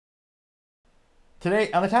Today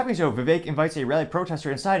on the Topping Show, Vivek invites a rally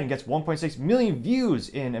protester inside and gets 1.6 million views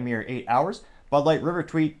in a mere 8 hours. Bud Light River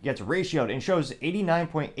tweet gets ratioed and shows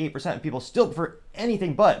 89.8% of people still prefer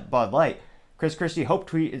anything but Bud Light. Christie Hope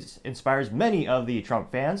tweet inspires many of the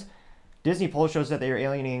Trump fans. Disney poll shows that they are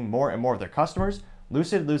alienating more and more of their customers.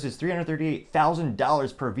 Lucid loses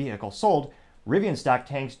 $338,000 per vehicle sold. Rivian stock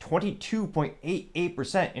tanks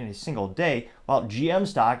 22.88% in a single day, while GM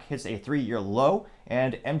stock hits a 3-year low,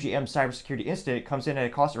 and MGM cybersecurity incident comes in at a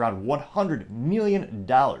cost around $100 million.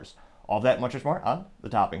 All that much more on The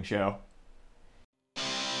Topping Show.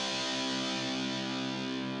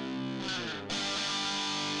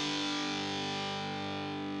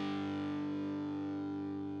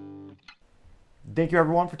 Thank you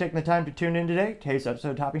everyone for taking the time to tune in today. Today's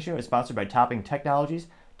episode of Topping Show is sponsored by Topping Technologies.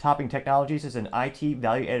 Topping Technologies is an IT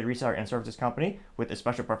value-added reseller and services company with a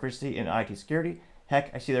special proficiency in IT security.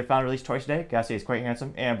 Heck, I see their founder released twice a day. Gotta say he's quite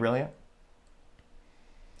handsome and brilliant.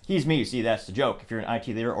 He's me, see, that's the joke. If you're an IT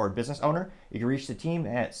leader or a business owner, you can reach the team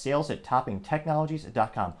at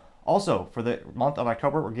sales@toppingtechnologies.com. Also, for the month of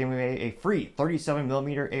October, we're giving away a free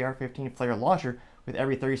 37mm AR-15 flare launcher with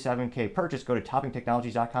every $37K purchase. Go to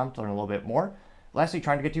toppingtechnologies.com to learn a little bit more. Lastly,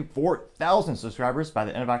 trying to get to 4,000 subscribers by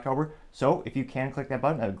the end of October, so if you can click that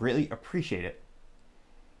button, I would greatly appreciate it.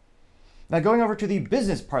 Now, going over to the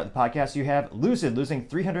business part of the podcast, you have Lucid losing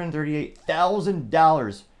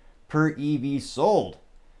 $338,000 per EV sold,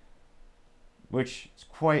 which is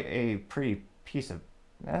quite a pretty piece of,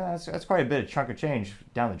 that's quite a bit of chunk of change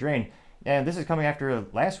down the drain. And this is coming after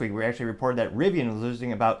last week, we actually reported that Rivian was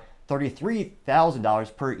losing about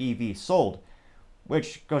 $33,000 per EV sold,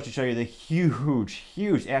 which goes to show you the huge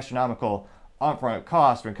astronomical upfront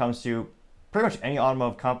cost when it comes to pretty much any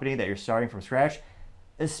automotive company that you're starting from scratch,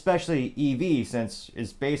 especially EV, since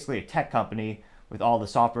it's basically a tech company with all the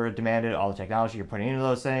software demanded, all the technology you're putting into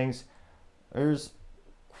those things. There's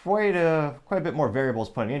quite a bit more variables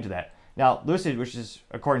putting into that. Now, Lucid, which is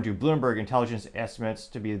according to Bloomberg intelligence estimates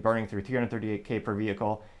to be burning through $338K per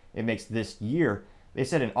vehicle it makes this year, they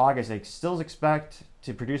said in August they still expect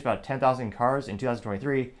to produce about 10,000 cars in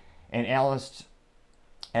 2023, and analysts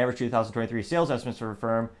average 2023 sales estimates for the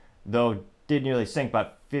firm, though, did nearly sink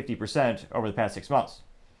about 50% over the past 6 months.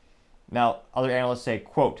 Now, other analysts say,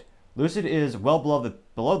 quote, Lucid is well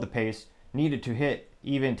below the pace needed to hit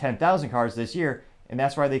even 10,000 cars this year, and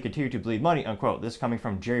that's why they continue to bleed money, unquote. This is coming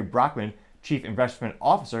from Jerry Brockman, Chief Investment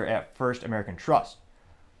Officer at First American Trust.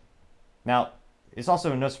 Now, it's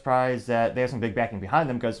also no surprise that they have some big backing behind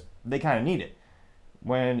them because they kind of need it.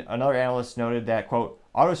 When another analyst noted that, quote,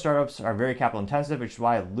 auto startups are very capital intensive, which is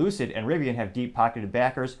why Lucid and Rivian have deep-pocketed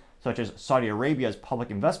backers, such as Saudi Arabia's public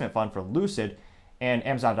investment fund for Lucid and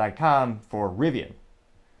Amazon.com for Rivian.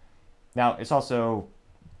 Now, it's also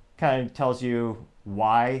kind of tells you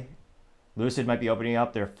why Lucid might be opening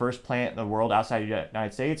up their first plant in the world outside the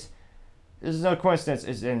United States. This is no coincidence,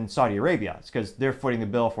 it's in Saudi Arabia. It's because they're footing the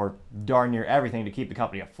bill for darn near everything to keep the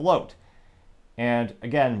company afloat. And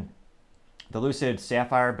again, the Lucid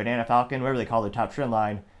Sapphire, Banana Falcon, whatever they call the top trim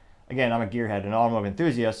line, again, I'm a gearhead, an automotive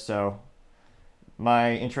enthusiast, so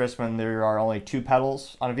my interest when there are only 2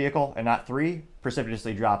 pedals on a vehicle and not 3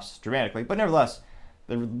 precipitously drops dramatically. But nevertheless,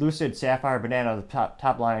 the Lucid Sapphire Banana, the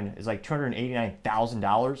top line, is like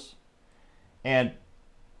 $289,000. And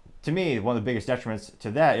to me, one of the biggest detriments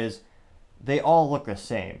to that is they all look the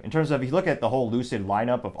same. In terms of, if you look at the whole Lucid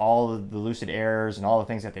lineup of all of the Lucid Airs and all the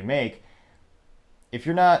things that they make, if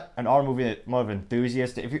you're not an automotive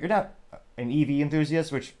enthusiast, if you're not an EV enthusiast,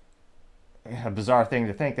 which a bizarre thing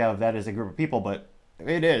to think of that as a group of people, but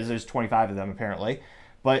it is. There's 25 of them apparently.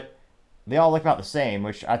 But they all look about the same,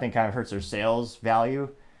 which I think kind of hurts their sales value.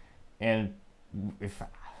 And if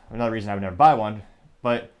another reason I would never buy one,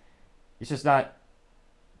 but it's just not,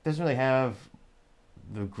 doesn't really have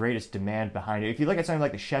the greatest demand behind it. If you look at something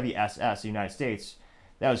like the Chevy SS in the United States,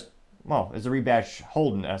 that was, well, it's a rebadged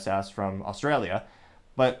Holden SS from Australia.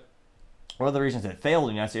 But one of the reasons it failed in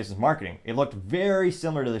the United States is marketing. It looked very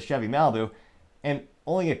similar to the Chevy Malibu, and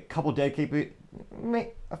only a couple dedicated,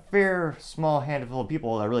 a fair small handful of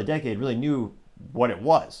people that are really dedicated really knew what it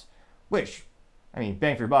was. Which, I mean,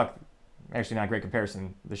 bang for your buck, actually not a great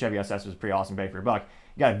comparison. The Chevy SS was pretty awesome bang for your buck.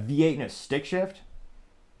 You got a V8 and a stick shift,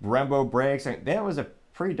 Brembo brakes, and that was a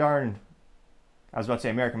pretty darn, I was about to say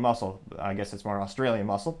American muscle. I guess it's more Australian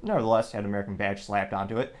muscle. Nevertheless, had an American badge slapped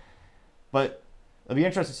onto it. But it'll be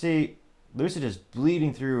interesting to see. Lucid is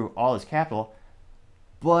bleeding through all his capital,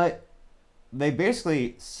 but they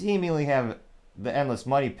basically seemingly have the endless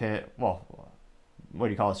money pit. Well, what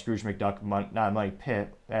do you call it? Scrooge McDuck, not a money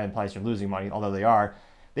pit, that implies you're losing money, although they are.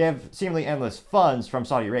 They have seemingly endless funds from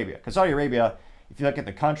Saudi Arabia, because Saudi Arabia if you look at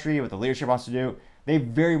the country, what the leadership wants to do, they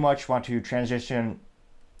very much want to transition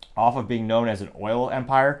off of being known as an oil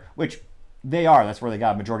empire, which they are. That's where they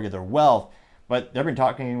got a majority of their wealth. But they've been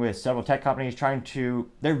talking with several tech companies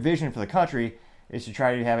their vision for the country is to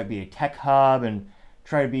try to have it be a tech hub and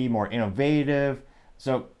try to be more innovative.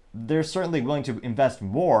 So they're certainly willing to invest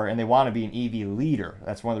more, and they want to be an EV leader.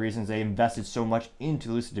 That's one of the reasons they invested so much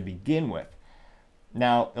into Lucid to begin with.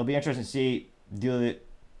 Now, it'll be interesting to see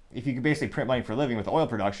if you could basically print money for a living with oil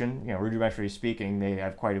production, rudimentarily speaking, they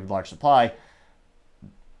have quite a large supply.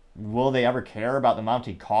 Will they ever care about the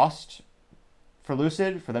mounting cost for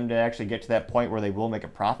Lucid, for them to actually get to that point where they will make a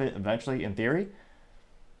profit eventually, in theory?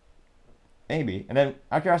 Maybe. And then,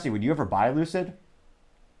 out of curiosity, would you ever buy Lucid?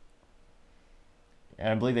 And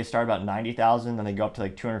I believe they start about $90,000, then they go up to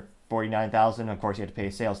like $249,000. Of course, you have to pay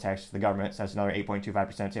sales tax to the government, so that's another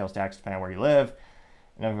 8.25% sales tax depending on where you live.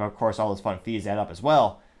 And then, of course, all those fun fees add up as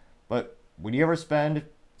well. But would you ever spend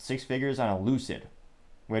six figures on a Lucid?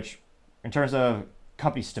 Which, in terms of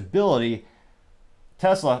company stability,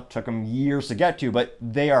 Tesla took them years to get to, but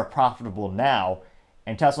they are profitable now.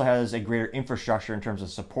 And Tesla has a greater infrastructure in terms of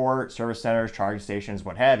support, service centers, charging stations,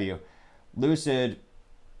 what have you. Lucid, in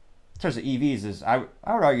terms of EVs, is I would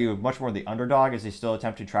argue much more the underdog as they still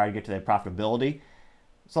attempt to try to get to that profitability.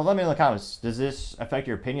 So let me know in the comments, does this affect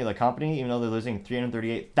your opinion of the company, even though they're losing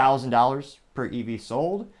 $338,000 per EV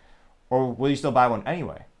sold? Or will you still buy one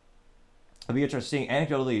anyway? It'll be interesting.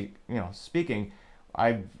 Anecdotally, speaking,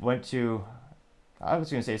 I was going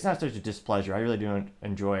to say, it's not such a displeasure. I really do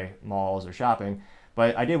enjoy malls or shopping.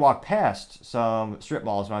 But I did walk past some strip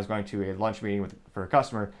malls when I was going to a lunch meeting for a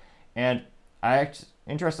customer. And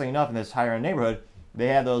interestingly enough, in this higher end neighborhood, they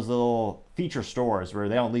have those little feature stores where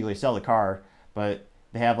they don't legally sell the car, but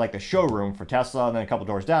they have like the showroom for Tesla, and then a couple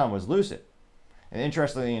doors down was Lucid. And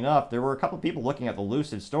interestingly enough, there were a couple people looking at the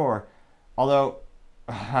Lucid store, although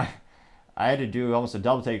I had to do almost a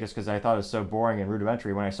double take just because I thought it was so boring and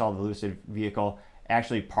rudimentary when I saw the Lucid vehicle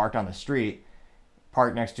actually parked on the street,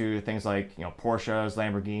 parked next to things like Porsches,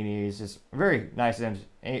 Lamborghinis. It's a very nice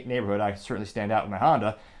neighborhood. I certainly stand out with my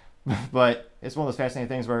Honda, but it's one of those fascinating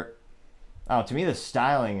things where, to me, the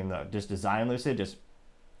styling and the just design Lucid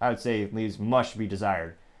I would say leaves much to be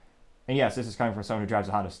desired. And yes, this is coming from someone who drives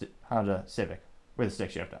a Honda Civic with a stick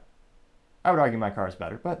shift up. I would argue my car is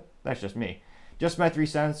better, but that's just me. Just my 3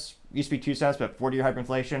 cents. Used to be 2 cents, but 4-year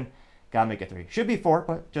hyperinflation, gotta make it 3. Should be 4,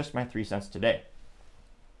 but just my 3 cents today.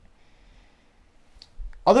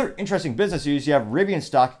 Other interesting business news, you have Rivian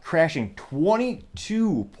stock crashing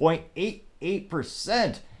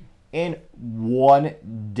 22.88% in one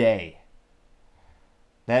day.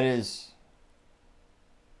 That is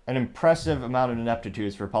an impressive amount of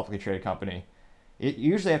ineptitude for a publicly traded company. You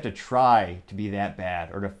usually have to try to be that bad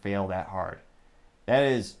or to fail that hard. That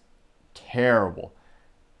is terrible.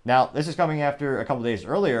 Now, this is coming after a couple days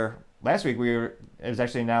earlier. Last week, it was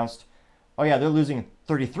actually announced, they're losing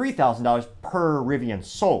 $33,000 per Rivian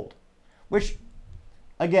sold, which,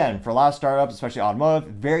 again, for a lot of startups, especially automotive,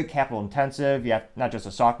 very capital intensive. You have not just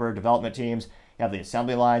the software development teams, you have the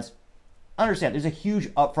assembly lines. Understand, there's a huge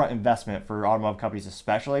upfront investment for automotive companies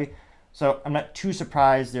especially, so I'm not too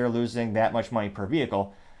surprised they're losing that much money per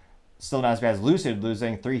vehicle. Still not as bad as Lucid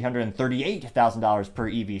losing $338,000 per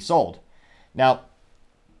EV sold. Now,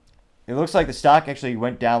 it looks like the stock actually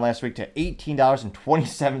went down last week to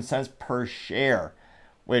 $18.27 per share,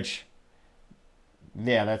 which,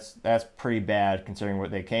 that's pretty bad considering where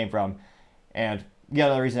they came from. And the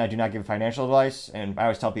other reason I do not give financial advice, and I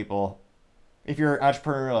always tell people, if you're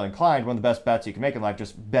entrepreneurial inclined, one of the best bets you can make in life,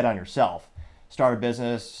 just bet on yourself. Start a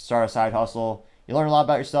business, start a side hustle. You learn a lot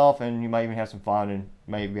about yourself, and you might even have some fun, and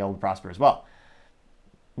you might be able to prosper as well.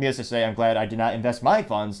 Needless to say, I'm glad I did not invest my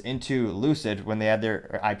funds into Lucid when they had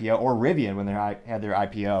their IPO, or Rivian when they had their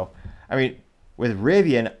IPO. I mean, with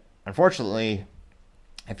Rivian, unfortunately,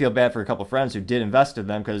 I feel bad for a couple of friends who did invest in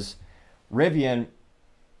them, because Rivian,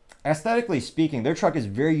 aesthetically speaking, their truck is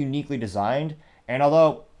very uniquely designed, and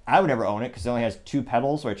although I would never own it because it only has 2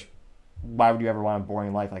 pedals, which, why would you ever want a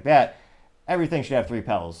boring life like that? Everything should have 3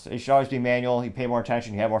 pedals. It should always be manual. You pay more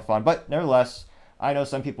attention, you have more fun. But nevertheless, I know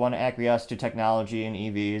some people want to acquiesce to technology and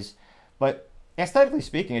EVs. But aesthetically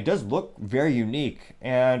speaking, it does look very unique.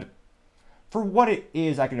 And for what it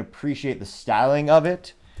is, I can appreciate the styling of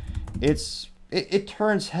it. It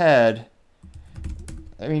turns head.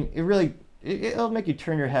 I mean, it'll make you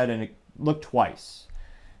turn your head and look twice.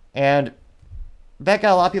 And that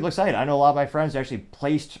got a lot of people excited. I know a lot of my friends actually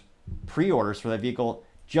placed pre-orders for that vehicle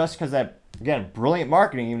just because that, again, brilliant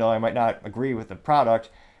marketing, even though I might not agree with the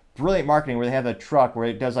product, brilliant marketing where they have the truck where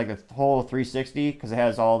it does like the whole 360 because it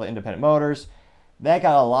has all the independent motors, that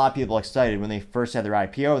got a lot of people excited when they first had their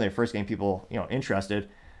IPO and they first getting people, interested.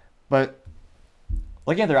 But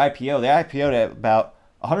looking at their IPO, they IPO'd at about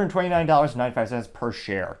 $129.95 per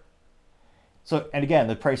share. So, and again,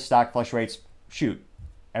 the price stock fluctuates,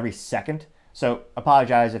 every second. So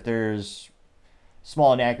apologize if there's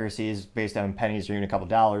small inaccuracies based on pennies or even a couple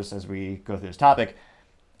dollars as we go through this topic.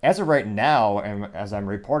 As of right now, and as I'm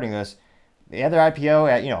reporting this, they had their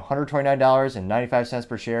IPO at $129.95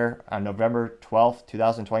 per share on November 12th,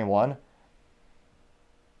 2021.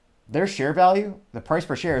 Their share value, the price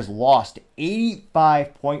per share, has lost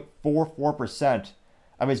 85.44%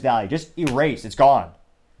 of its value. Just erased. It's gone.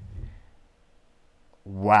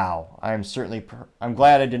 Wow. I'm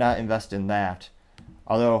glad I did not invest in that.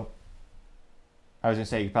 Although, I was going to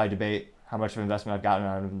say, you could probably debate how much of an investment I've gotten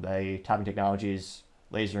on the Topping Technologies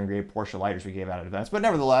laser engraved Porsche lighters we gave out at events. But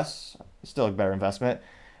nevertheless, it's still a better investment.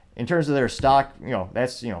 In terms of their stock,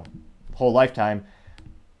 that's, whole lifetime.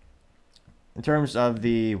 In terms of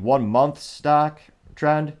the 1 month stock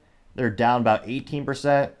trend, they're down about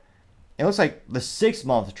 18%. It looks like the 6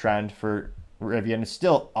 month trend for Rivian is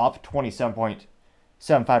still up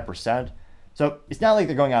 27.75%. So it's not like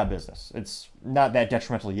they're going out of business. It's not that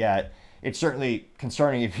detrimental yet. It's certainly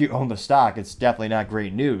concerning if you own the stock. It's definitely not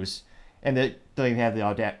great news. And they don't even have the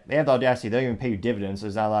audacity. They don't even pay you dividends. So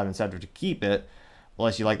there's not a lot of incentive to keep it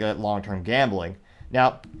unless you like that long-term gambling.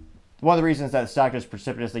 Now, one of the reasons that the stock just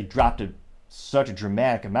precipitously dropped to such a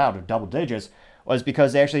dramatic amount of double digits was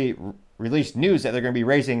because they actually released news that they're going to be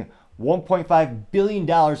raising $1.5 billion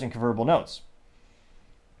in convertible notes.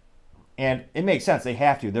 And it makes sense. They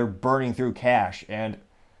have to. They're burning through cash. And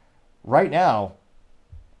right now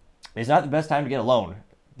is not the best time to get a loan.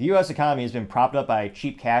 The U.S. economy has been propped up by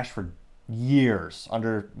cheap cash for years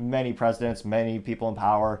under many presidents, many people in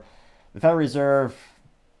power. The Federal Reserve,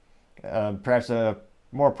 perhaps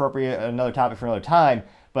another topic for another time,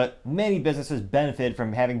 but many businesses benefit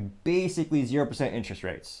from having basically 0% interest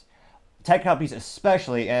rates. Tech companies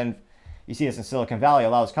especially, and you see this in Silicon Valley, a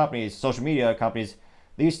lot of those companies, social media companies,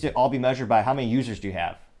 they used to all be measured by how many users do you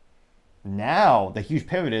have. Now, the huge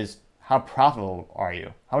pivot is how profitable are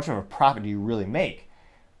you? How much of a profit do you really make?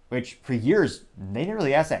 Which for years, they didn't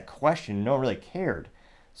really ask that question. No one really cared.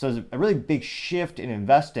 So there's a really big shift in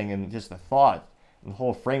investing and just the thought and the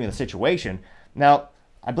whole framing of the situation. Now,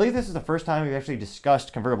 I believe this is the first time we've actually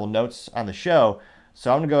discussed convertible notes on the show.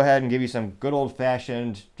 So I'm going to go ahead and give you some good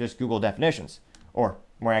old-fashioned just Google definitions, or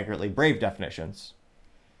more accurately, Brave definitions.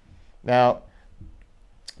 Now,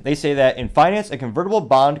 they say that in finance, a convertible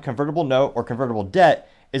bond, convertible note, or convertible debt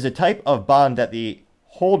is a type of bond that the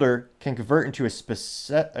holder can convert into a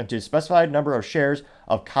specified number of shares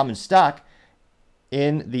of common stock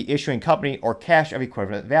in the issuing company or cash of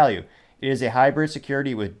equivalent value. It is a hybrid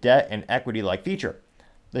security with debt and equity-like feature.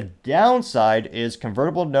 The downside is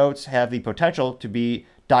convertible notes have the potential to be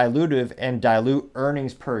dilutive and dilute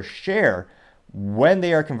earnings per share when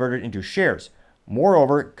they are converted into shares.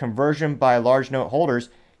 Moreover, conversion by large note holders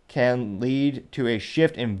can lead to a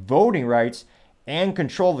shift in voting rights and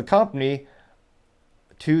control of the company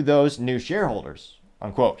to those new shareholders,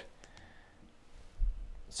 unquote.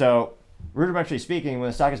 So, rudimentarily speaking, when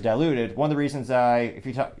the stock is diluted, one of the reasons if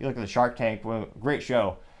you look at the Shark Tank, great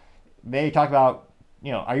show, they talk about,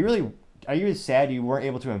 are you really sad you weren't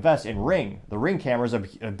able to invest in Ring? The Ring camera is a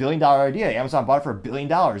 $1 billion idea. Amazon bought it for $1 billion.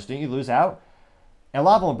 Didn't you lose out? And a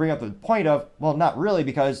lot of them will bring up the point of, well, not really,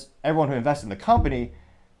 because everyone who invested in the company,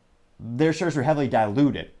 their shares were heavily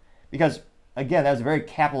diluted. Because, again, that was a very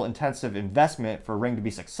capital-intensive investment for Ring to be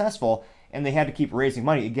successful, and they had to keep raising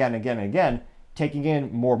money again and again and again, taking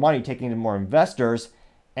in more money, taking in more investors,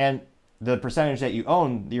 and the percentage that you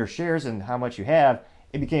own, your shares and how much you have,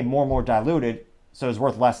 it became more and more diluted, so it's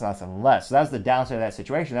worth less and less and less. So that's the downside of that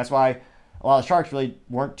situation. That's why a lot of sharks really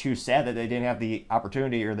weren't too sad that they didn't have the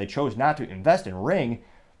opportunity or they chose not to invest in Ring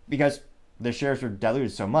because their shares were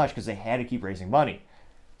diluted so much because they had to keep raising money.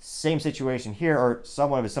 Same situation here, or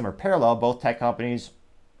somewhat of a similar parallel, both tech companies.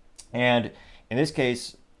 And in this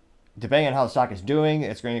case, depending on how the stock is doing,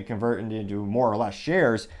 it's going to convert into more or less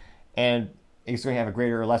shares, and it's going to have a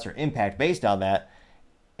greater or lesser impact based on that.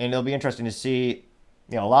 And it'll be interesting to see,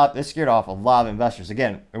 this scared off a lot of investors.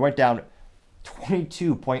 Again, it went down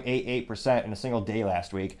 22.88% in a single day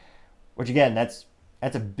last week, which again, that's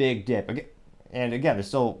a big dip. And again, they're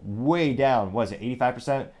still way down,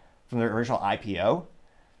 85% from their original IPO?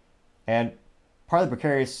 And part of the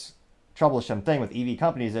precarious, troublesome thing with EV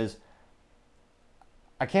companies is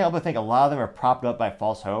I can't help but think a lot of them are propped up by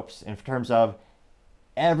false hopes in terms of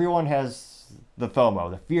everyone has the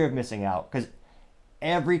FOMO, the fear of missing out, because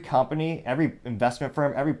every company, every investment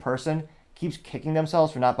firm, every person keeps kicking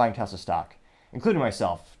themselves for not buying Tesla stock. including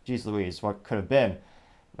myself. Jeez Louise, what could have been?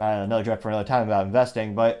 Another joke for another time about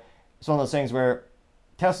investing, but it's one of those things where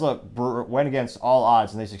Tesla went against all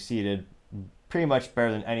odds and they succeeded pretty much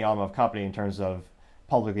better than any automotive company in terms of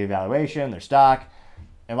public evaluation, their stock.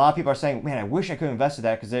 And a lot of people are saying, man, I wish I could have invested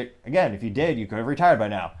that because, again, if you did, you could have retired by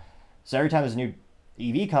now. So every time there's a new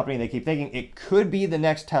EV company, they keep thinking it could be the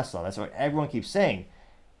next Tesla. That's what everyone keeps saying.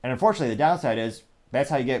 And unfortunately, the downside is that's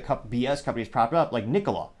how you get BS companies propped up, like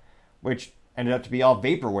Nikola, which ended up to be all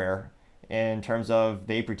vaporware in terms of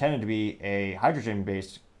they pretended to be a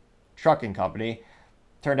hydrogen-based trucking company.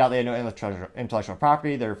 Turned out they had no intellectual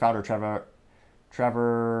property. Their founder,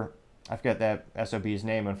 Trevor, I forget that SOB's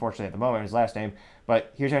name, unfortunately, at the moment, his last name,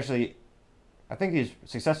 but he was actually, I think he's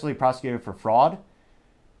successfully prosecuted for fraud.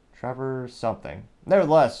 Trevor something.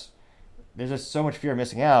 Nevertheless, there's just so much fear of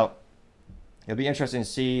missing out. It'll be interesting to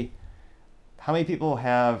see how many people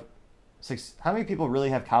really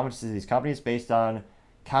have confidence in these companies based on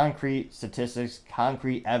concrete statistics,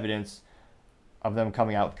 concrete evidence of them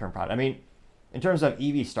coming out with current product. I mean, in terms of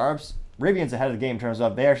EV startups, Rivian's ahead of the game in terms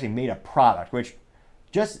of they actually made a product, which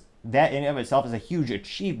just that in and of itself is a huge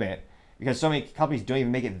achievement because so many companies don't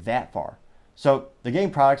even make it that far. So they're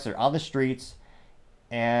getting products, they're on the streets,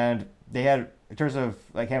 and they had, in terms of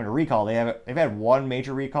like having a recall, they've had one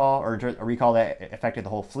major recall or a recall that affected the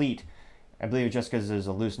whole fleet. I believe it's just because there's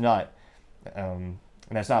a loose nut. And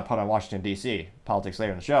that's not put on Washington, D.C. Politics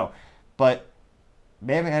later in the show. But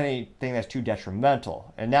they haven't had anything that's too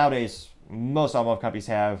detrimental. And nowadays, most automotive companies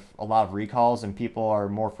have a lot of recalls and people are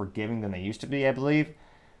more forgiving than they used to be, I believe.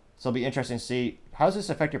 So it'll be interesting to see, how does this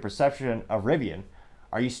affect your perception of Rivian?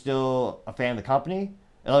 Are you still a fan of the company?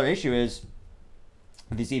 Another issue is,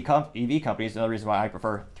 with these EV companies, another reason why I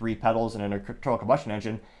prefer 3 pedals and an internal combustion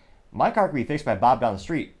engine, my car could be fixed by Bob down the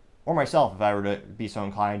street, or myself if I were to be so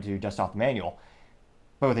inclined to dust off the manual.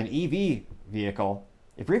 But with an EV vehicle,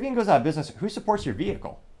 if Rivian goes out of business, who supports your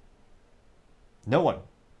vehicle? No one.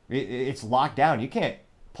 It's locked down. You can't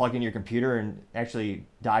plug in your computer and actually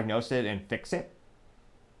diagnose it and fix it.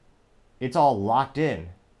 It's all locked in,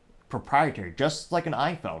 proprietary, just like an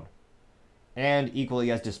iPhone. And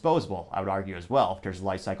equally as disposable, I would argue as well, if there's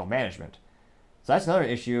life cycle management. So that's another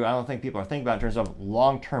issue I don't think people are thinking about in terms of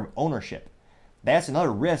long-term ownership. That's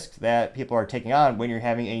another risk that people are taking on when you're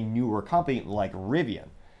having a newer company like Rivian.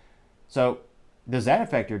 So does that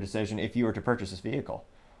affect your decision if you were to purchase this vehicle?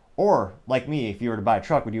 Or, like me, if you were to buy a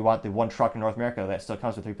truck, would you want the one truck in North America that still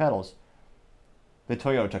comes with 3 pedals? The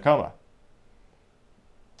Toyota Tacoma.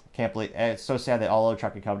 Can't believe, it's so sad that all other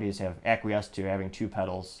trucking companies have acquiesced to having 2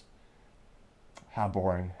 pedals. How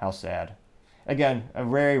boring, how sad. Again, a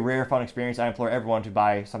very rare fun experience. I implore everyone to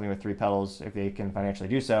buy something with 3 pedals if they can financially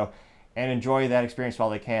do so, and enjoy that experience while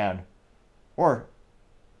they can. Or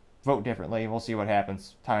vote differently. We'll see what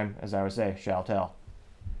happens. Time, as I would say, shall tell.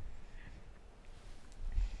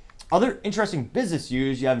 Other interesting business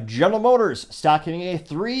news, you have General Motors stock hitting a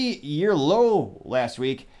 3-year low last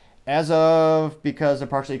week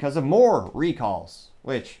partially because of more recalls,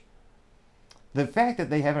 which the fact that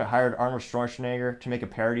they haven't hired Arnold Schwarzenegger to make a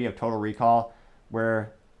parody of Total Recall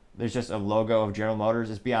where there's just a logo of General Motors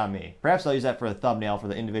is beyond me. Perhaps I'll use that for a thumbnail for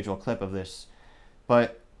the individual clip of this.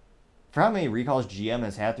 But for how many recalls GM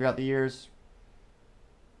has had throughout the years,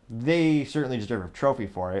 they certainly deserve a trophy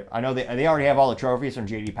for it. I know they already have all the trophies from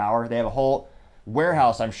J.D. Power. They have a whole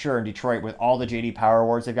warehouse, I'm sure, in Detroit with all the J.D. Power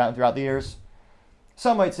awards they've gotten throughout the years.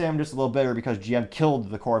 Some might say I'm just a little bitter because GM killed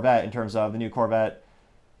the Corvette in terms of the new Corvette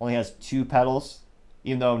only has 2 pedals,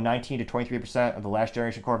 even though 19 to 23% of the last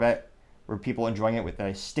generation Corvette were people enjoying it with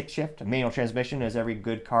a stick shift, a manual transmission, as every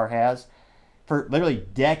good car has. For literally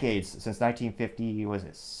decades, since 1950, was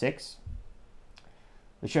it 6?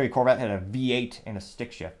 The Chevy Corvette had a V8 and a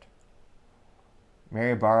stick shift.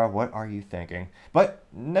 Mary Barra, what are you thinking? But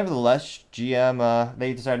nevertheless, GM,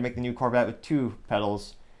 they decided to make the new Corvette with 2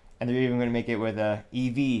 pedals, and they're even going to make it with a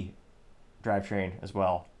EV drivetrain as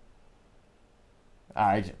well.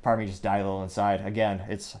 Part of me just died a little inside. Again,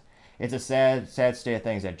 it's a sad state of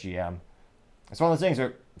things at GM. It's one of those things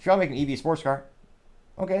where if you want to make an EV sports car,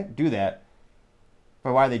 okay, do that.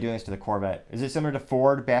 But why are they doing this to the Corvette? Is it similar to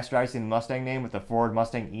Ford bastardizing the Mustang name with the Ford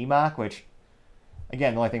Mustang E-Mach, which,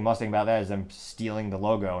 again, the only thing Mustang about that is them stealing the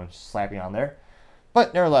logo and slapping it on there.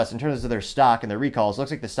 But nevertheless, in terms of their stock and their recalls, it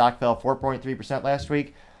looks like the stock fell 4.3% last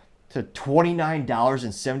week to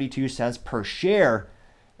 $29.72 per share.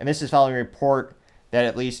 And this is following a report that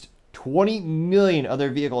at least 20 million other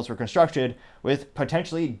vehicles were constructed with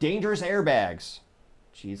potentially dangerous airbags.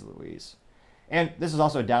 Jeez Louise. And this is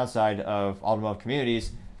also a downside of automotive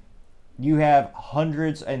communities. You have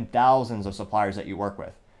hundreds and thousands of suppliers that you work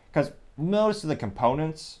with. Because most of the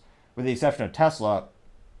components with the exception of Tesla,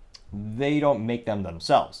 they don't make them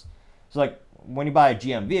themselves. So like when you buy a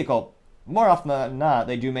GM vehicle, more often than not,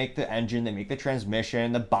 they do make the engine, they make the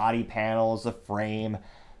transmission, the body panels, the frame,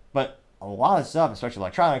 but a lot of stuff, especially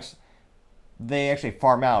electronics, they actually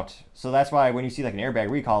farm out. So that's why when you see like an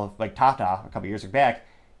airbag recall, like Tata a couple years back,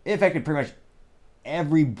 it affected pretty much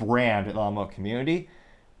every brand in the automotive community,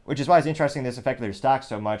 which is why it's interesting this affected their stock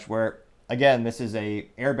so much, where, again, this is a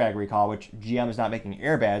airbag recall, which GM is not making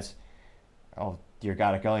airbags. Oh, dear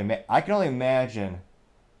God, I can only imagine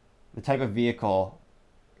the type of vehicle.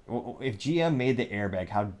 If GM made the airbag,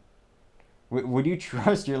 how would you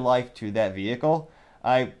trust your life to that vehicle?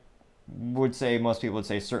 I would say most people would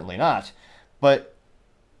say certainly not. But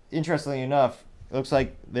interestingly enough, it looks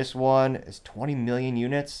like this one is 20 million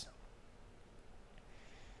units.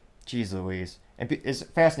 Jeez Louise. And it's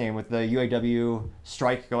fascinating with the UAW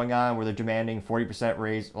strike going on where they're demanding 40%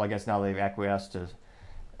 raise. Well, I guess now they've acquiesced to,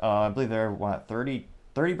 I believe they're,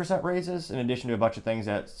 30% raises in addition to a bunch of things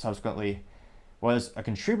that subsequently was a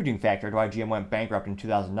contributing factor to why GM went bankrupt in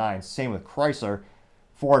 2009. Same with Chrysler.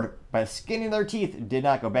 Ford, by the skin of their teeth, did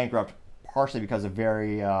not go bankrupt, partially because of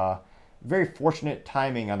very fortunate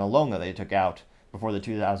timing on a loan that they took out before the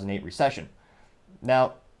 2008 recession.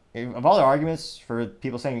 Now, of all the arguments for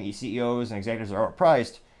people saying CEOs and executives are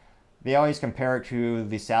overpriced, they always compare it to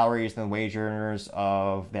the salaries and the wage earners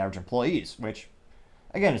of the average employees, which,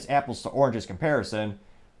 again, is apples to oranges comparison.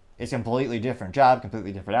 It's a completely different job,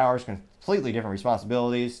 completely different hours, completely different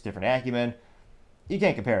responsibilities, different acumen. You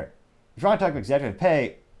can't compare it. If you want to talk about executive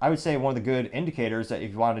pay, I would say one of the good indicators that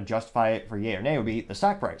if you wanted to justify it for yay or nay would be the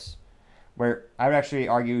stock price, where I would actually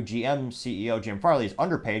argue GM CEO Jim Farley is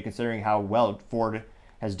underpaid considering how well Ford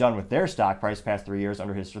has done with their stock price the past 3 years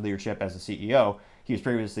under his leadership as the CEO. He was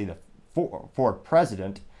previously the Ford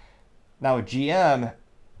president. Now with GM,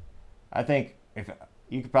 I think if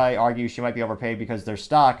you could probably argue she might be overpaid because their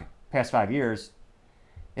stock past 5 years,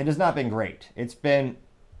 it has not been great. It's been,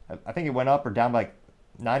 I think it went up or down by like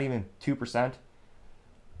not even 2%.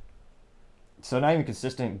 So not even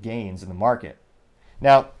consistent gains in the market.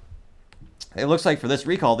 Now, it looks like for this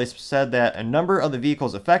recall, they said that a number of the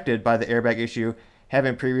vehicles affected by the airbag issue have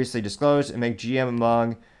been previously disclosed and make GM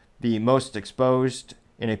among the most exposed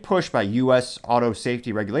in a push by U.S. auto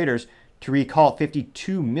safety regulators to recall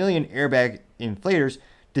 52 million airbag inflators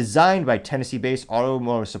designed by Tennessee-based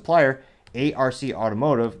automotive supplier ARC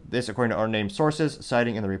Automotive, this according to unnamed sources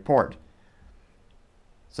citing in the report.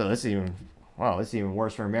 So this is even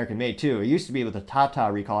worse for American-made too. It used to be with the Tata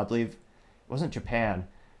recall, I believe. It wasn't Japan.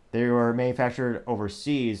 They were manufactured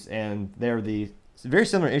overseas, and they're it's a very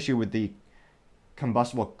similar issue with the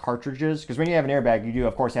combustible cartridges. Because when you have an airbag, you do,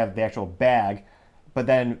 of course, have the actual bag. But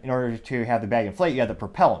then in order to have the bag inflate, you have the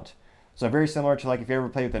propellant. So very similar to like if you ever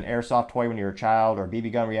played with an airsoft toy when you were a child or a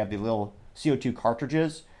BB gun where you have the little CO2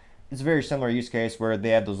 cartridges. It's a very similar use case where they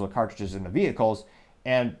have those little cartridges in the vehicles.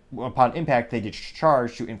 And upon impact, they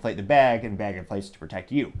discharge to inflate the bag, and the bag inflates to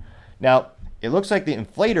protect you. Now, it looks like the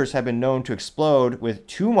inflators have been known to explode with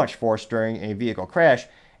too much force during a vehicle crash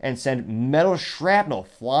and send metal shrapnel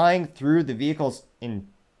flying through the vehicle's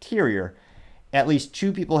interior. At least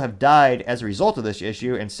 2 people have died as a result of this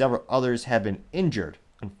issue, and several others have been injured.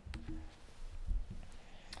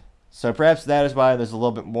 So perhaps that is why there's a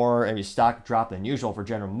little bit more of a stock drop than usual for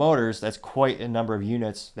General Motors. That's quite a number of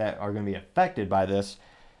units that are going to be affected by this.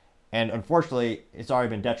 And unfortunately, it's already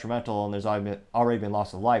been detrimental and there's already been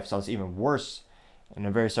loss of life. So it's even worse. And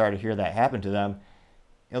I'm very sorry to hear that happen to them.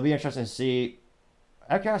 It'll be interesting to see,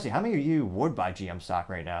 out of curiosity, how many of you would buy GM stock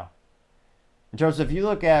right now? In terms of if you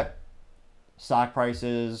look at stock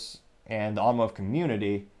prices and the automotive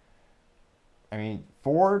community, I mean,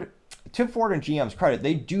 to Ford and GM's credit,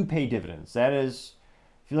 they do pay dividends. That is,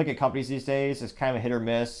 if you look at companies these days, it's kind of a hit or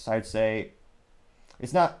miss. I'd say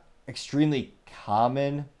it's not extremely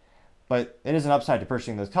common, but it is an upside to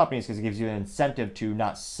purchasing those companies because it gives you an incentive to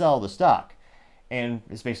not sell the stock. And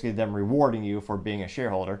it's basically them rewarding you for being a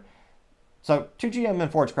shareholder. So to GM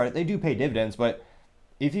and Ford's credit, they do pay dividends, but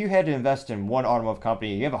if you had to invest in one automotive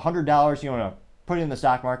company, you have $100 you want to put it in the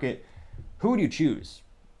stock market, who would you choose?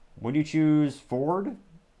 Would you choose Ford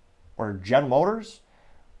or General Motors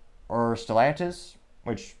or Stellantis,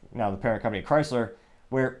 which now the parent company Chrysler,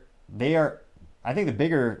 where they are, I think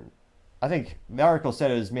the article said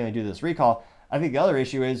it was mainly due to this recall. I think the other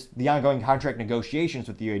issue is the ongoing contract negotiations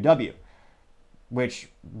with the UAW, which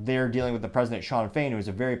they're dealing with the president, Sean Fain, who is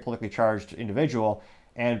a very politically charged individual,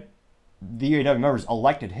 and the UAW members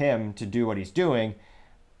elected him to do what he's doing,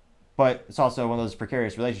 but it's also one of those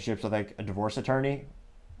precarious relationships with like a divorce attorney,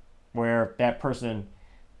 where that person,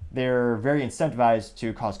 they're very incentivized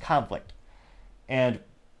to cause conflict. And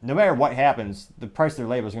no matter what happens, the price of their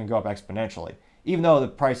labor is going to go up exponentially. Even though the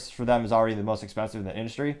price for them is already the most expensive in the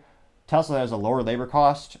industry, Tesla has a lower labor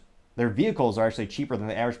cost. Their vehicles are actually cheaper than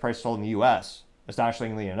the average price sold in the U.S.,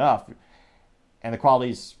 astonishingly enough. And the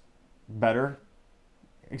quality's better.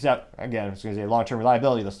 Except, again, I was going to say long-term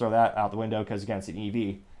reliability. Let's throw that out the window because, again, it's an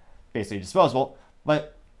EV, basically disposable.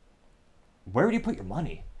 But where would you put your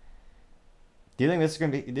money? Do you think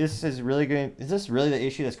this is really the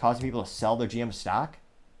issue that's causing people to sell their GM stock?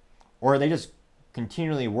 Or are they just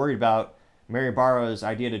continually worried about Mary Barra's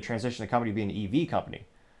idea to transition the company to be an EV company?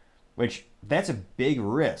 Which, that's a big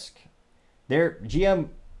risk. I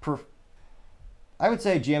would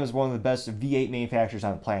say GM is one of the best V8 manufacturers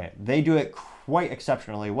on the planet. They do it quite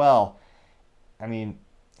exceptionally well. I mean,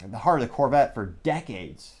 the heart of the Corvette for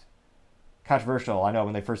decades. Controversial, I know,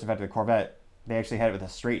 when they first invented the Corvette, they actually had it with a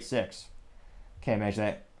straight six. Can't imagine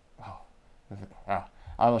that. I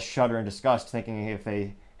almost shudder in disgust thinking if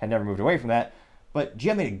they had never moved away from that. But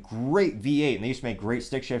GM made a great V8, and they used to make great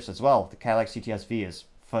stick shifts as well. The Cadillac CTS-V is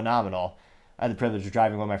phenomenal. I had the privilege of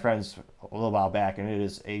driving one of my friends a little while back, and it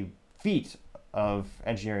is a feat of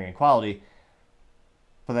engineering and quality.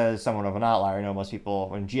 But that is somewhat of an outlier. I know most people,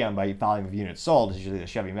 when GM by volume of units sold, is usually the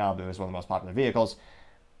Chevy Malibu is one of the most popular vehicles.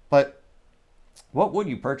 But what would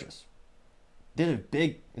you purchase?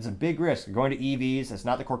 It's a big risk. Going to EVs, that's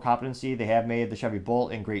not the core competency. They have made the Chevy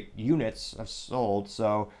Bolt in great units have sold,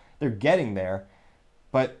 so they're getting there.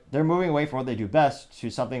 But they're moving away from what they do best to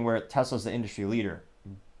something where Tesla's the industry leader,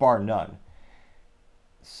 bar none.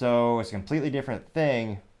 So it's a completely different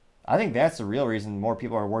thing. I think that's the real reason more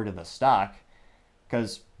people are worried of the stock.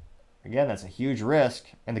 Because, again, that's a huge risk.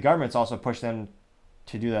 And the government's also pushed them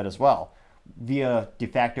to do that as well, via de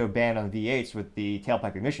facto ban on V8s with the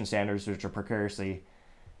tailpipe emission standards, which are precariously,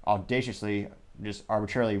 audaciously, just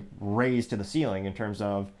arbitrarily raised to the ceiling in terms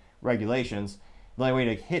of regulations. The only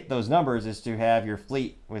way to hit those numbers is to have your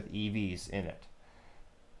fleet with EVs in it.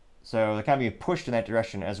 So they're kind of being pushed in that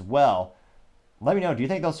direction as well. Let me know, do you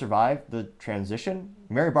think they'll survive the transition?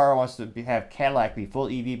 Mary Barra wants to have Cadillac be full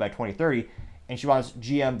EV by 2030, and she wants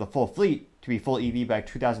GM, the full fleet, to be full EV by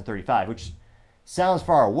 2035, which sounds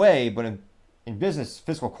far away, but in business,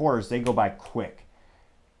 fiscal quarters, they go by quick.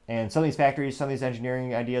 And some of these factories, some of these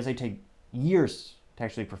engineering ideas, they take years to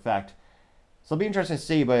actually perfect. So it'll be interesting to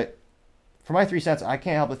see, but for my 3 cents, I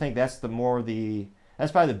can't help but think that's probably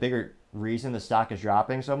the bigger reason the stock is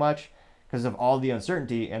dropping so much, because of all the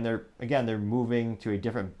uncertainty, and they're moving to a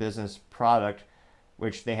different business product,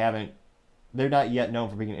 which they're not yet known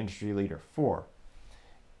for being an industry leader for.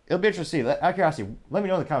 It'll be interesting to see. Out of curiosity, let me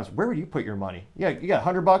know in the comments, where would you put your money? You got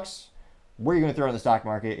 $100, where are you going to throw it in the stock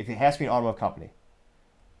market if it has to be an automotive company?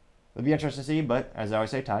 It'll be interesting to see, but as I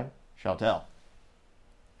always say, time shall tell.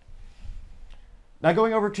 Now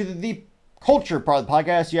going over to the culture part of the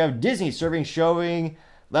podcast, you have Disney showing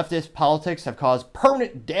leftist politics have caused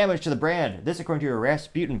permanent damage to the brand. This according to a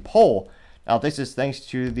Rasputin poll. Now this is thanks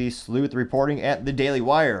to the sleuth reporting at the Daily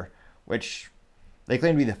Wire, which they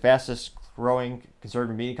claim to be the fastest growing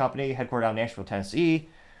conservative media company, headquartered out of Nashville, Tennessee,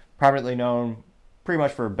 prominently known pretty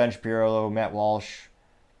much for Ben Shapiro, Matt Walsh,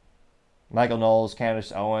 Michael Knowles,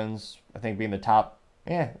 Candace Owens, I think being the top,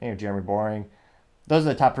 Jeremy Boring. Those are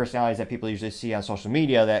the top personalities that people usually see on social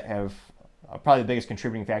media that have probably the biggest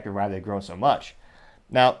contributing factor why they've grown so much.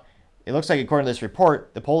 Now, it looks like according to this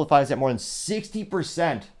report, the poll finds that more than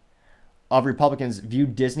 60% of Republicans view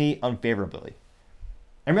Disney unfavorably.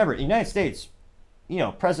 And remember, in the United States,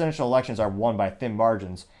 presidential elections are won by thin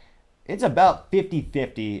margins. It's about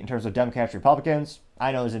 50-50 in terms of Democrats and Republicans.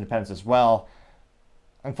 I know there's independents as well.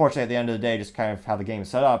 Unfortunately, at the end of the day, just kind of how the game is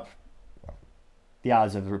set up, the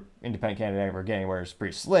odds of the independent candidate ever getting anywhere is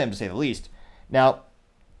pretty slim, to say the least. Now,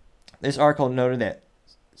 this article noted that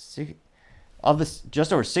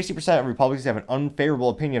just over 60% of Republicans have an unfavorable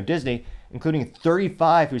opinion of Disney, including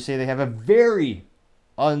 35 who say they have a very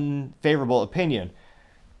unfavorable opinion.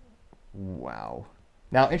 Wow.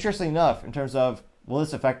 Now, interestingly enough, in terms of will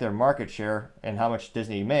this affect their market share and how much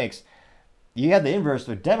Disney makes, you have the inverse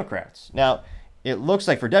with Democrats. Now, it looks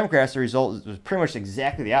like for Democrats, the result was pretty much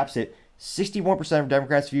exactly the opposite. 61% of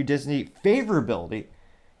Democrats view Disney favorability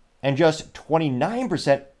and just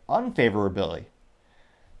 29% unfavorability.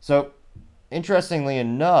 So, interestingly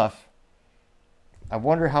enough, I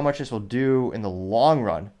wonder how much this will do in the long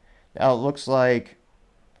run. Now, it looks like,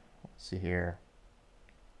 let's see here.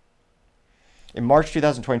 In March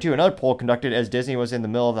 2022, another poll conducted as Disney was in the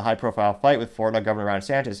middle of the high-profile fight with Florida Governor Ron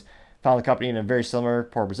DeSantis found the company in a very similar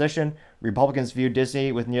poor position. Republicans viewed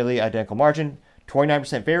Disney with nearly identical margin,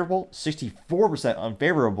 29% favorable, 64%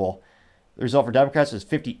 unfavorable. The result for Democrats was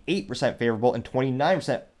 58% favorable and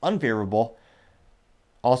 29% unfavorable.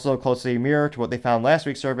 Also closely mirror to what they found last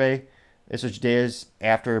week's survey. This was days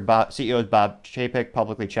after CEO Bob Chapek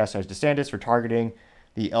publicly chastised DeSantis for targeting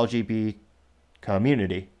the LGBT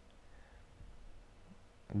community.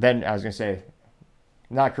 Then, I was going to say,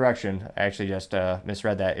 not correction, I actually just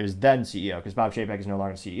misread that. It was then CEO, because Bob Chapek is no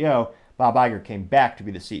longer CEO. Bob Iger came back to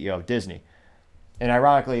be the CEO of Disney. And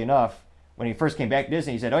ironically enough, when he first came back to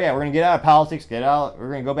Disney, he said, oh yeah, we're going to get out of politics, we're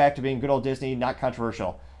going to go back to being good old Disney, not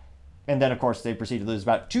controversial. And then, of course, they proceeded to lose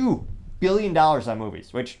about $2 billion on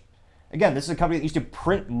movies, which, again, this is a company that used to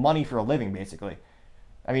print money for a living, basically.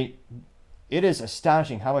 I mean, it is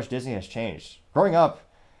astonishing how much Disney has changed. Growing up,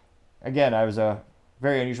 again, I was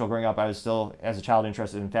very unusual growing up. I was still, as a child,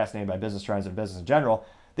 interested and fascinated by business trends and business in general.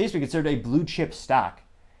 They used to be considered a blue chip stock,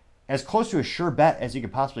 as close to a sure bet as you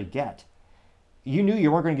could possibly get. You knew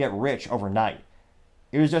you weren't going to get rich overnight.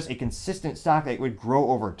 It was just a consistent stock that would grow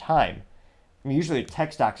over time. I mean, usually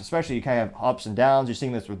tech stocks, especially, you kind of have ups and downs. You're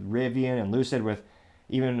seeing this with Rivian and Lucid, with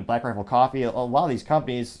even Black Rifle Coffee. A lot of these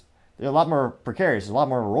companies, they're a lot more precarious. It's a lot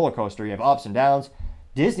more of a roller coaster. You have ups and downs.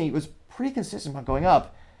 Disney was pretty consistent about going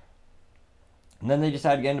up. And then they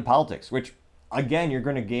decided to get into politics, which, again, you're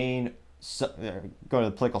going to gain, go to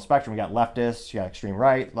the political spectrum. You got leftists, you got extreme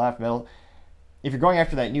right, left, middle. If you're going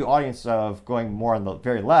after that new audience of going more on the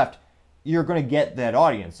very left, you're going to get that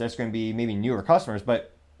audience. That's going to be maybe newer customers,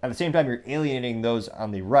 but at the same time, you're alienating those on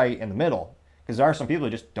the right and the middle, because there are some people who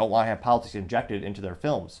just don't want to have politics injected into their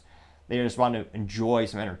films. They just want to enjoy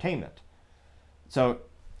some entertainment. So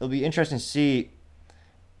it'll be interesting to see,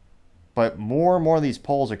 but more and more of these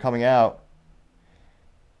polls are coming out,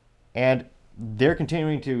 and they're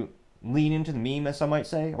continuing to lean into the meme, as some might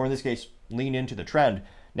say, or in this case, lean into the trend.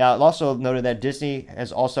 Now, it also noted that Disney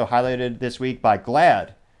has also highlighted this week by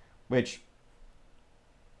GLAAD, which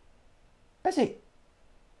I say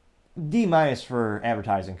D- for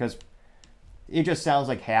advertising, because it just sounds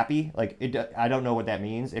like happy. Like, I don't know what that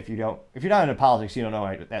means. If you're not into politics, you don't know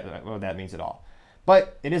what that means at all.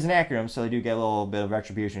 But it is an acronym, so they do get a little bit of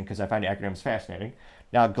retribution, because I find acronyms fascinating.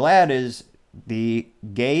 Now, GLAAD is the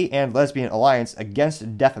Gay and Lesbian Alliance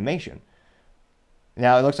Against Defamation.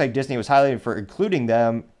 Now, it looks like Disney was highlighted for including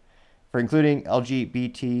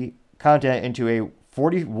LGBT content into a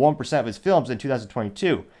 41% of its films in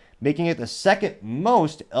 2022, making it the second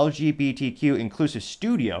most LGBTQ inclusive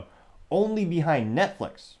studio, only behind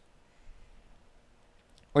Netflix.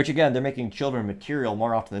 Which, again, they're making children material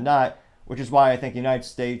more often than not, which is why I think the United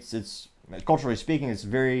States, it's culturally speaking, it's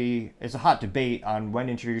a hot debate on when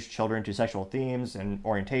to introduce children to sexual themes and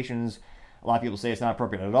orientations. A lot of people say it's not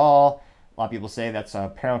appropriate at all. A lot of people say that's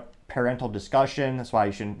a parental discussion. That's why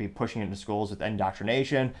you shouldn't be pushing it into schools with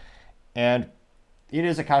indoctrination. And it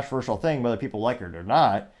is a controversial thing, whether people like it or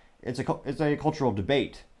not. It's a cultural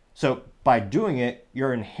debate. So by doing it,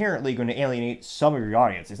 you're inherently going to alienate some of your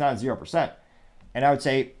audience. It's not 0%. And I would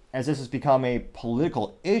say, as this has become a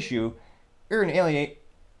political issue, you're going to alienate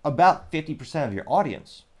about 50% of your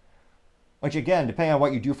audience. Which, again, depending on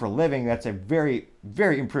what you do for a living, that's a very,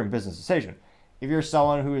 very imprudent business decision. If you're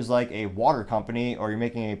someone who is like a water company, or you're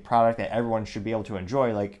making a product that everyone should be able to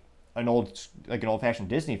enjoy, like an old-fashioned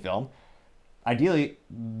Disney film, ideally,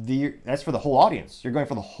 that's for the whole audience. You're going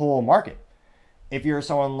for the whole market. If you're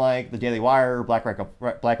someone like the Daily Wire or Black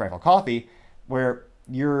Rifle Coffee, where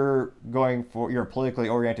you're a politically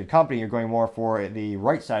oriented company, you're going more for the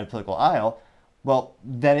right side of the political aisle, well,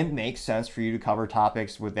 then it makes sense for you to cover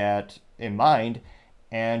topics with that in mind,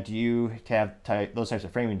 and you have those types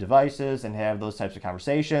of framing devices and have those types of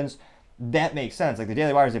conversations. That makes sense. Like, the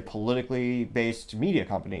Daily Wire is a politically based media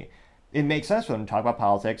company. It makes sense for them to talk about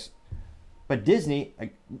politics. But Disney,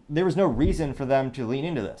 there was no reason for them to lean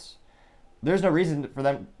into this. There's no reason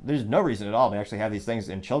at all to actually have these things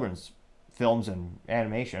in children's films and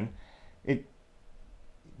animation.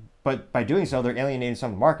 But by doing so, they're alienating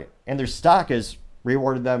some of the market. And their stock has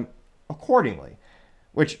rewarded them accordingly.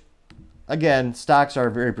 Which, again, stocks are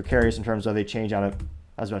very precarious in terms of they change on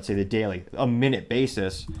a minute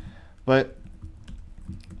basis. But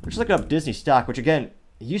we're just looking up Disney stock, which, again,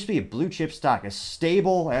 it used to be a blue chip stock, as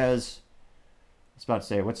stable as, I was about to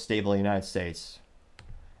say, what's stable in the United States?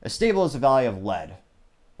 As stable as the value of lead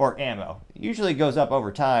or ammo. It usually goes up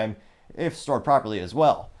over time if stored properly as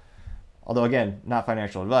well. Although, again, not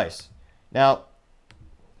financial advice. Now,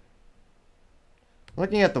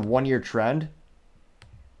 looking at the 1-year trend,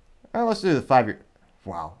 let's do the 5-year.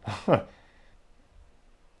 Wow.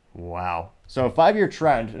 Wow. So 5-year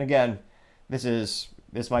trend, and again, this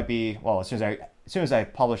might be, well, as soon as I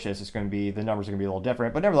publish this, the numbers are going to be a little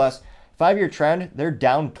different. But nevertheless, 5-year trend, they're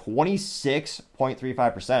down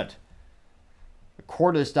 26.35%. A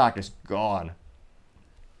quarter of the stock is gone.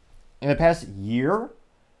 In the past year,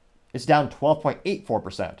 it's down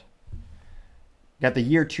 12.84%. Got the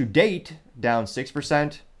year to date down 6%.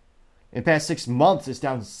 In the past 6 months, it's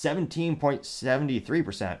down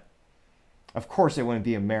 17.73%. Of course, it wouldn't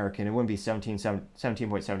be American. It wouldn't be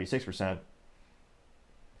 17.76%.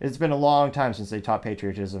 It's been a long time since they taught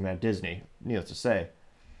patriotism at Disney, needless to say.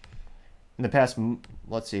 In the past,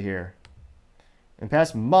 let's see here. In the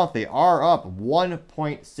past month, they are up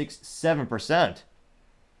 1.67%.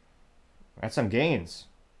 That's some gains.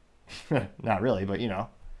 Not really, but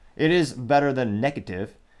it is better than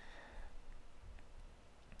negative.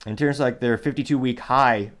 In terms of like their 52-week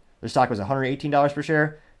high, their stock was $118 per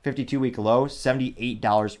share. 52-week low,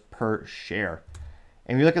 $78 per share.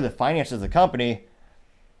 And if you look at the finances of the company,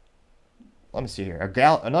 let me see here.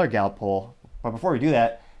 Another Gallup poll. But before we do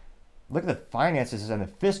that, look at the finances and the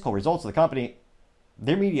fiscal results of the company.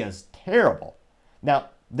 Their media is terrible. Now,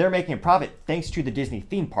 they're making a profit thanks to the Disney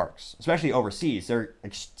theme parks, especially overseas. They're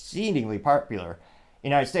exceedingly popular. In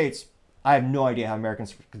the United States, I have no idea how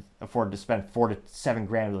Americans could afford to spend $4 to $7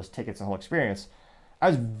 grand on those tickets and the whole experience. I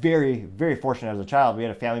was very, very fortunate as a child. We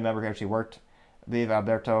had a family member who actually worked. I believe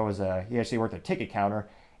Alberto he actually worked at a ticket counter,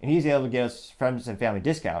 and he was able to get us friends and family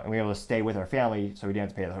discount, and we were able to stay with our family, so we didn't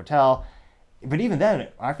have to pay the hotel. But even then,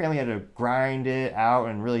 our family had to grind it out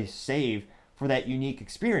and really save for that unique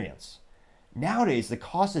experience. Nowadays, the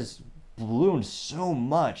cost has ballooned so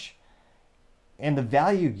much, and the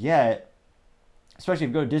value you get, especially if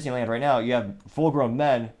you go to Disneyland right now, you have full-grown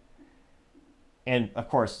men, and of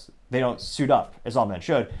course, they don't suit up, as all men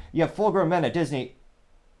should. You have full-grown men at Disney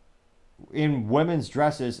in women's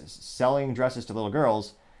dresses, selling dresses to little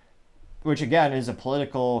girls, which again is a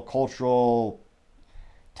political, cultural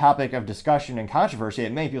topic of discussion and controversy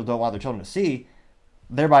that many people don't want their children to see,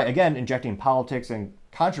 thereby, again, injecting politics and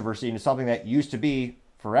controversy into something that used to be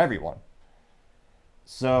for everyone.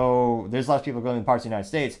 So there's lots of people going in parts of the United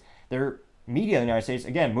States. Their media in the United States,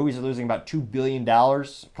 again, movies are losing about $2 billion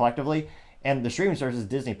collectively, and the streaming service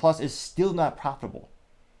Disney Plus is still not profitable,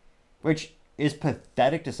 which is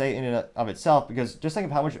pathetic to say in and of itself, because just think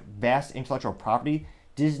of how much vast intellectual property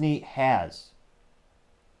Disney has.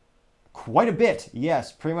 Quite a bit,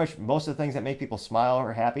 yes. Pretty much most of the things that make people smile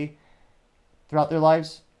or happy throughout their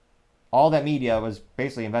lives, all that media was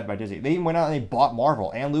basically invented by Disney. They even went out and they bought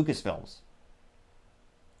Marvel and Lucasfilms.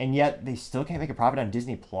 And yet they still can't make a profit on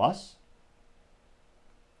Disney Plus?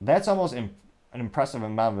 That's almost an impressive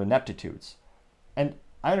amount of ineptitudes. And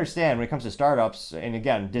I understand when it comes to startups, and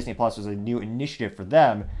again, Disney Plus was a new initiative for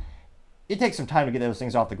them, it takes some time to get those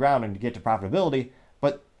things off the ground and to get to profitability,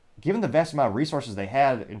 but given the vast amount of resources they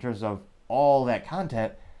had in terms of all that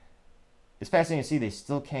content, it's fascinating to see they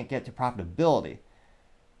still can't get to profitability.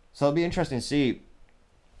 So it'll be interesting to see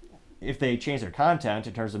if they change their content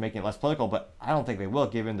in terms of making it less political, but I don't think they will,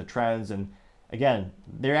 given the trends. And again,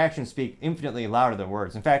 their actions speak infinitely louder than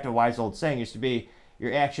words. In fact, a wise old saying used to be,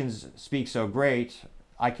 your actions speak so great,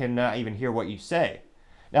 I cannot even hear what you say.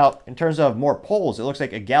 Now, in terms of more polls, it looks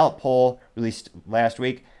like a Gallup poll released last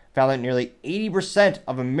week found that nearly 80%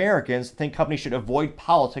 of Americans think companies should avoid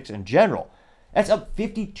politics in general. That's up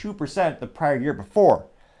 52% the prior year before.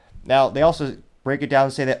 Now, they also break it down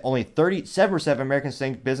and say that only 37% of Americans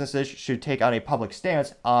think businesses should take on a public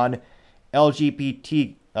stance on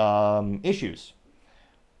LGBT issues.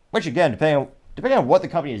 Which, again, depending on what the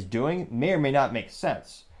company is doing, may or may not make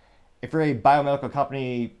sense. If you're a biomedical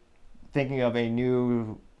company thinking of a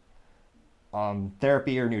new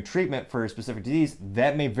therapy or new treatment for a specific disease,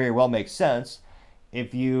 that may very well make sense.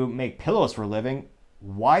 If you make pillows for a living,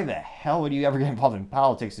 why the hell would you ever get involved in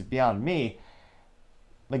politics? It's beyond me.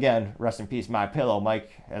 Again, rest in peace, My Pillow.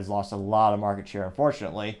 Mike has lost a lot of market share,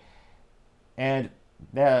 unfortunately. And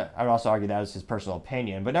that, I would also argue that is his personal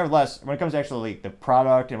opinion. But nevertheless, when it comes to actually the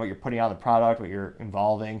product and what you're putting on the product, what you're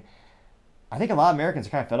involving, I think a lot of Americans are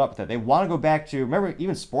kind of fed up with it. They want to go back to, remember,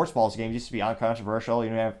 even sports balls games used to be uncontroversial. You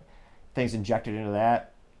don't have things injected into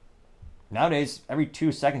that. Nowadays, every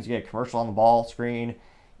 2 seconds you get a commercial on the ball screen.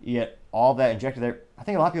 You get all that injected there. I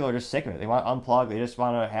think a lot of people are just sick of it. They want to unplug. They just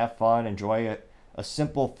want to have fun, enjoy it. A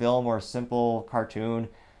simple film or a simple cartoon.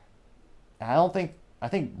 I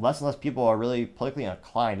think less and less people are really politically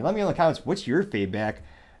inclined. And let me know in the comments, what's your feedback?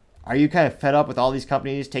 Are you kind of fed up with all these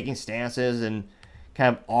companies taking stances and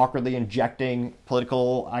kind of awkwardly injecting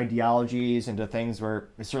political ideologies into things where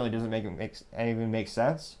it certainly doesn't even make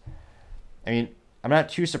sense? I mean, I'm not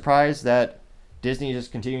too surprised that Disney is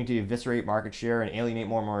just continuing to eviscerate market share and alienate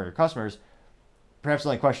more and more of their customers. Perhaps the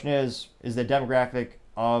only question is the demographic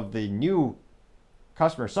of the new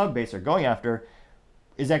customer sub base they're going after,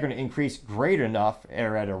 is that going to increase great enough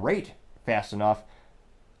or at a rate fast enough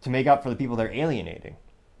to make up for the people they're alienating?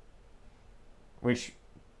 Which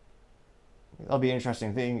It'll be an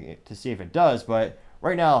interesting thing to see if it does, but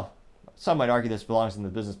right now, some might argue this belongs in the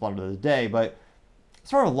business blunder of the day, but it's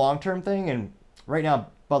sort of a long-term thing, and right now,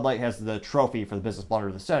 Bud Light has the trophy for the business blunder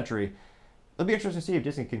of the century. It'll be interesting to see if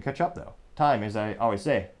Disney can catch up, though. Time, as I always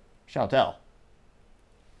say, shall tell.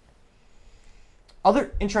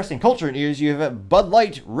 Other interesting culture news, you have a Bud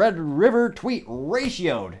Light Red River tweet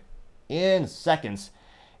ratioed in seconds.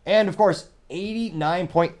 And, of course,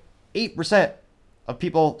 89.8% of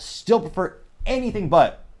people still prefer anything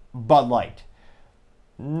but Bud Light.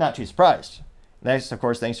 Not too surprised. That's, of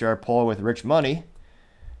course, thanks to our poll with Rich Money.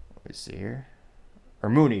 Let me see here. Or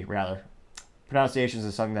Mooney, rather. Pronunciations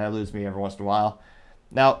is something that eludes me every once in a while.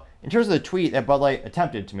 Now, in terms of the tweet that Bud Light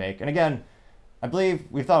attempted to make, and again, I believe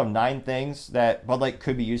we've thought of 9 things that Bud Light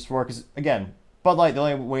could be used for, because, again, Bud Light, the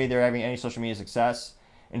only way they're having any social media success,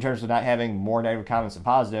 in terms of not having more negative comments than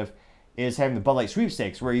positive, is having the Bud Light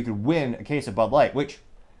sweepstakes, where you could win a case of Bud Light, which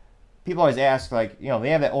people always ask, like, you know, they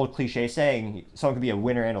have that old cliche saying, someone can be a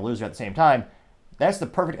winner and a loser at the same time. That's the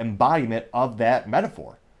perfect embodiment of that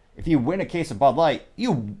metaphor. If you win a case of Bud Light,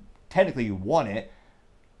 you technically won it,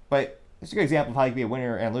 but it's a good example of how you can be a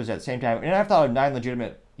winner and a loser at the same time. And I've thought of 9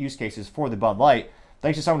 legitimate use cases for the Bud Light.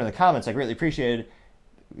 Thanks to someone in the comments, I greatly appreciated.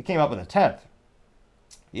 We came up with a 10th.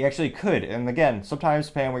 You actually could, and again, sometimes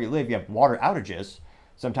depending on where you live, you have water outages.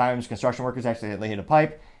 Sometimes construction workers accidentally hit a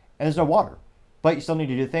pipe, and there's no water. But you still need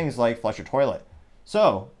to do things like flush your toilet.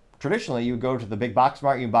 So, traditionally, you would go to the big box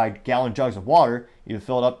mart, you buy gallon jugs of water, you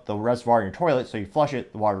fill up the reservoir in your toilet, so you flush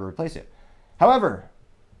it, the water to replace it. However,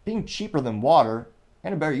 being cheaper than water,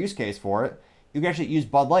 and a better use case for it, you can actually use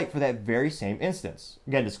Bud Light for that very same instance.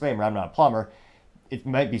 Again, disclaimer, I'm not a plumber. It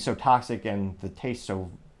might be so toxic and the taste so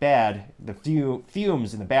bad, the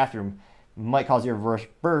fumes in the bathroom might cause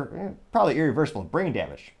probably irreversible brain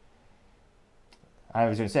damage. I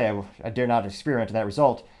was going to say, I dare not experiment in that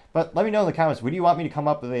result. But let me know in the comments, would you want me to come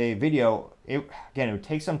up with a video? Again, it would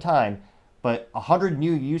take some time, but 100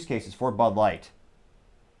 new use cases for Bud Light.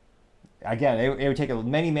 Again, it would take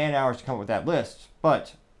many man-hours to come up with that list,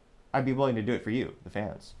 but I'd be willing to do it for you, the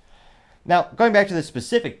fans. Now, going back to the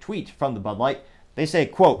specific tweet from the Bud Light, they say,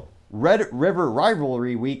 quote, Red River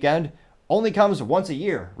Rivalry Weekend only comes once a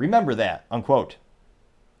year. Remember that, unquote.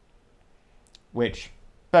 Which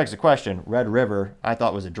begs the question, Red River, I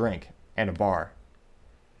thought was a drink and a bar.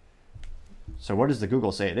 So what does the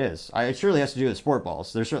Google say it is? It surely has to do with sport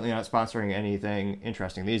balls. They're certainly not sponsoring anything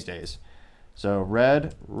interesting these days. So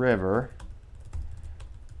Red River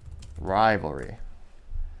Rivalry.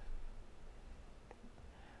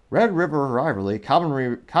 Red River Rivalry,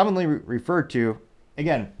 commonly referred to,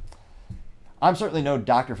 again, I'm certainly no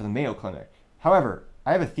doctor for the Mayo Clinic. However,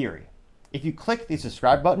 I have a theory. If you click the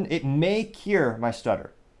subscribe button, it may cure my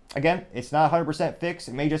stutter. Again, it's not 100% fixed.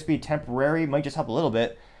 It may just be temporary. It might just help a little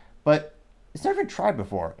bit. But it's never been tried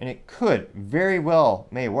before, and it could very well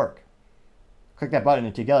may work. Click that button,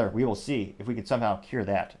 and together we will see if we can somehow cure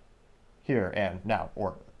that here and now,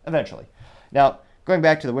 or eventually. Now, going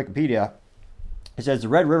back to the Wikipedia, it says the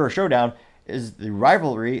Red River Showdown is the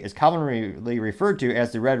rivalry is commonly referred to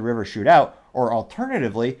as the Red River Shootout, or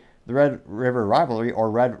alternatively, the Red River Rivalry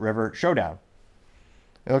or Red River Showdown.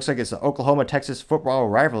 It looks like it's the Oklahoma-Texas football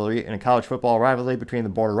rivalry and a college football rivalry between the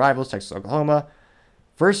border rivals, Texas and Oklahoma.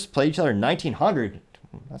 First played each other in 1900.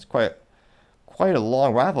 That's quite a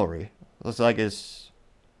long rivalry. Looks like it's,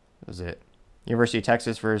 what is it? University of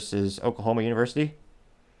Texas versus Oklahoma University.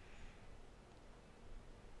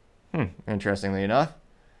 Interestingly enough.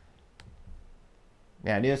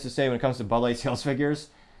 Yeah, needless to say, when it comes to Bud Light sales figures,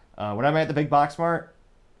 when I'm at the big box mart,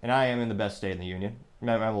 and I am in the best state in the union, I'm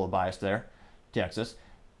a little biased there, Texas,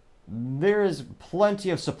 there is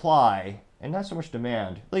plenty of supply and not so much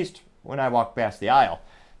demand, at least when I walk past the aisle.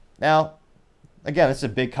 Now, again, this is a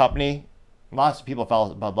big company. Lots of people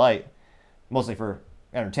follow Bud Light, mostly for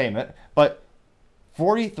entertainment, but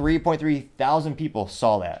 43.3 thousand people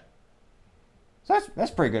saw that. So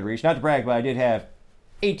that's pretty good reach. Not to brag, but I did have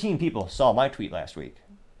 18 people saw my tweet last week.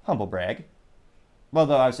 Humble brag.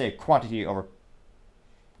 Although I would say quality over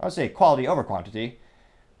quantity.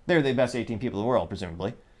 They're the best 18 people in the world,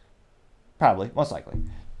 presumably. Probably, most likely.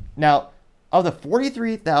 Now, of the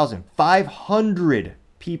 43,500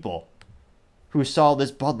 people who saw this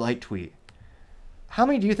Bud Light tweet, how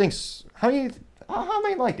many do you think? How many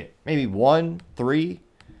liked it? Maybe 1, 3,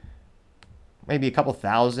 maybe a couple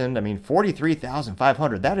thousand. I mean,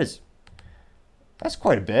 43,500. That's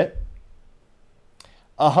quite a bit.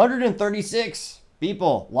 136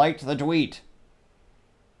 people liked the tweet,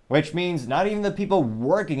 which means not even the people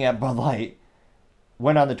working at Bud Light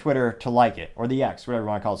went on the Twitter to like it, or the X, whatever you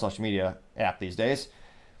want to call it, social media app these days.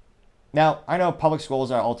 Now, I know public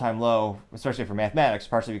schools are all-time low, especially for mathematics,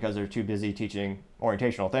 partially because they're too busy teaching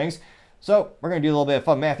orientational things. So we're going to do a little bit of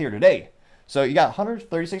fun math here today. So you got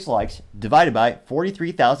 136 likes divided by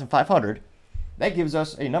 43,500. That gives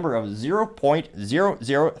us a number of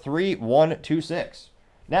 0.003126.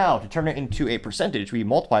 Now, to turn it into a percentage, we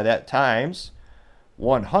multiply that times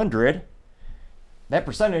 100. That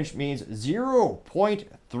percentage means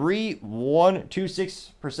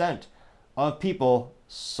 0.3126% of people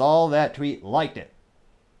saw that tweet, liked it.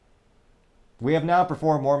 We have now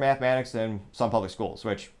performed more mathematics than some public schools,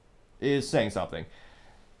 which is saying something.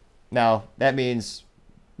 Now, that means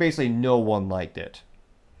basically no one liked it.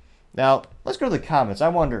 Now, let's go to the comments. I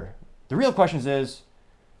wonder, the real question is,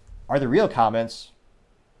 are the real comments,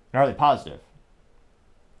 and are they positive?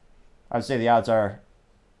 I would say the odds are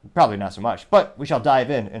probably not so much, but we shall dive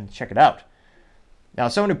in and check it out. Now,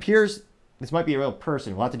 someone who appears, this might be a real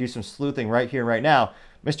person. We'll have to do some sleuthing right here, right now.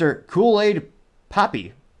 Mr. Kool-Aid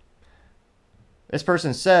Poppy. This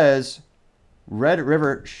person says, Red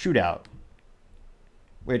River Shootout.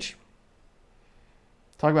 Which,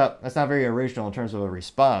 talk about, that's not very original in terms of a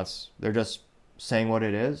response. They're just saying what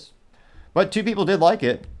it is. But 2 people did like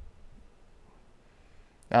it.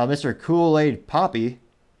 Now, Mr. Kool-Aid Poppy.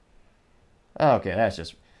 Okay, that's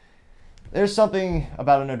just... There's something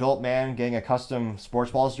about an adult man getting a custom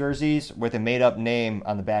sports balls jerseys with a made-up name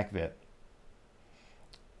on the back of it.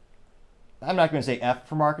 I'm not going to say F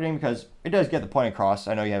for marketing because it does get the point across.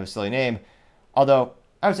 I know you have a silly name. Although,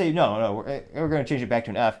 I would say no, we're going to change it back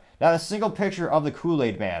to an F. Not a single picture of the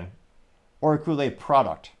Kool-Aid man or a Kool-Aid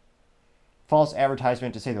product. False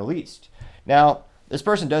advertisement to say the least. Now, this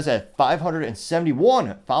person does have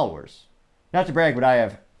 571 followers. Not to brag, but I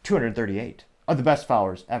have 238 of the best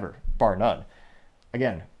followers ever, bar none.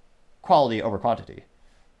 Again, quality over quantity.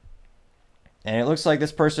 And it looks like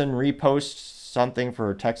this person reposts something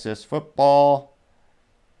for Texas football.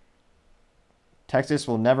 Texas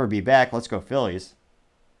will never be back. Let's go Phillies.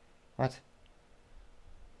 What?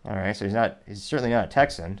 All right, so he's certainly not a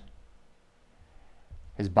Texan.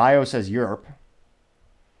 His bio says Europe.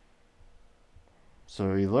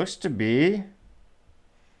 So he looks to be...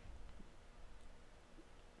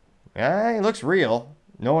 Yeah, he looks real.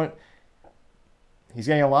 No one... He's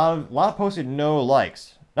getting a lot of posted no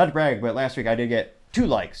likes. Not to brag, but last week I did get 2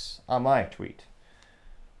 likes on my tweet.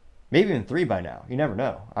 Maybe even 3 by now. You never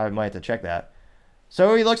know. I might have to check that.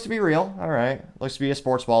 So he looks to be real. All right. Looks to be a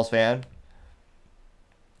sports balls fan.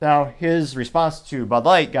 Now, his response to Bud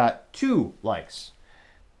Light got 2 likes.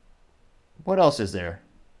 What else is there?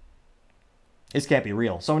 This can't be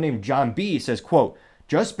real. Someone named John B says, quote,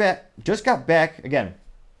 just got back, again,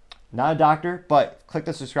 not a doctor, but click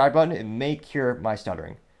the subscribe button. It may cure my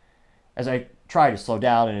stuttering. As I try to slow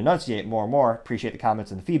down and enunciate more and more, appreciate the comments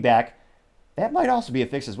and the feedback. That might also be a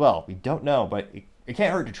fix as well. We don't know, but it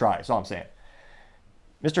can't hurt to try. That's all I'm saying.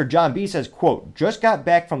 Mr. John B says, quote, just got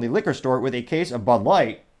back from the liquor store with a case of Bud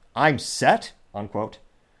Light. I'm set, unquote.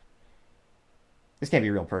 This can't be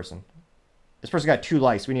a real person. This person got 2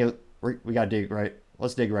 likes. We got to dig right.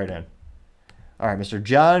 Let's dig right in. All right, Mr.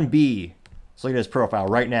 John B. Let's look at his profile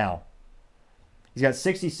right now. He's got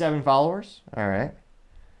 67 followers. All right.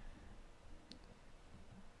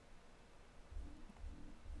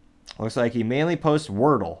 Looks like he mainly posts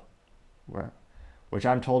Wordle, which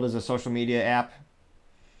I'm told is a social media app.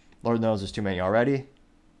 Lord knows there's too many already.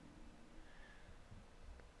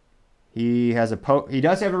 He has he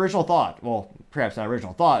does have original thought. Well, perhaps not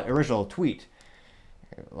original thought, original tweet.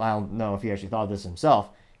 I don't know if he actually thought of this himself.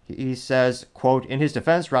 He says, quote, in his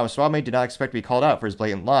defense, Ramaswamy did not expect to be called out for his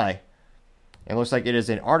blatant lie. It looks like it is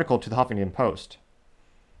an article to the Huffington Post,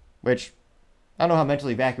 which I don't know how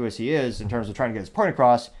mentally vacuous he is in terms of trying to get his point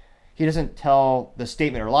across. He doesn't tell the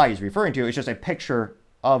statement or lie he's referring to. It's just a picture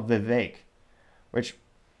of Vivek, which,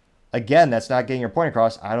 again, that's not getting your point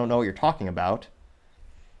across. I don't know what you're talking about.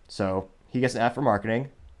 So he gets an F for marketing.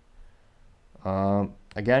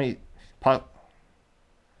 Again, oh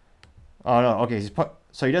no, okay.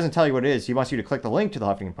 So he doesn't tell you what it is. He wants you to click the link to the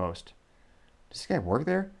Huffington Post. Does this guy work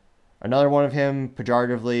there? Another one of him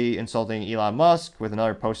pejoratively insulting Elon Musk with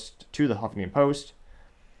another post to the Huffington Post.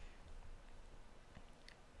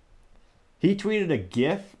 He tweeted a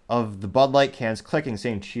GIF of the Bud Light cans clicking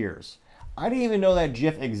saying cheers. I didn't even know that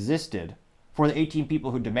GIF existed for the 18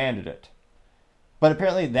 people who demanded it. But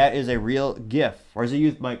apparently that is a real GIF, or as the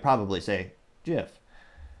youth might probably say, GIF.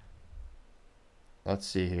 Let's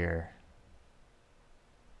see here.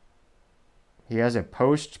 He has a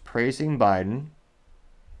post praising Biden.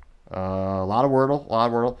 A lot of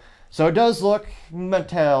Wordle. So it does look,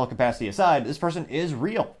 mental capacity aside, this person is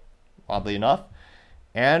real, oddly enough.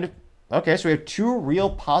 And Okay, so we have 2 real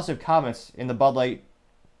positive comments in the Bud Light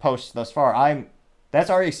posts thus far. That's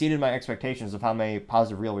already exceeded my expectations of how many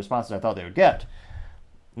positive real responses I thought they would get.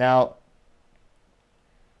 Now,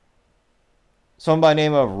 someone by the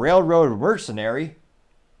name of Railroad Mercenary,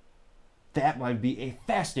 that might be a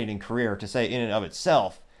fascinating career to say in and of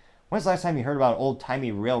itself. When's the last time you heard about an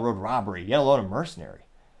old-timey railroad robbery, yet alone a mercenary?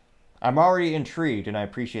 I'm already intrigued, and I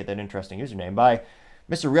appreciate that interesting username. By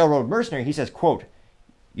Mr. Railroad Mercenary, he says, quote,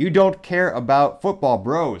 "You don't care about football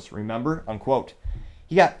bros, remember?" Unquote.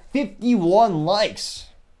 He got 51 likes.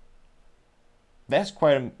 That's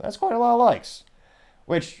quite a lot of likes,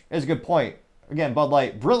 which is a good point. Again, Bud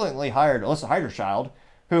Light brilliantly hired Alyssa Heiderchild,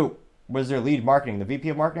 who was their lead marketing, the VP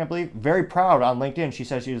of marketing, I believe. Very proud on LinkedIn. She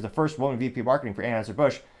says she was the first woman VP of marketing for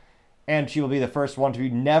Anheuser-Busch, and she will be the first one to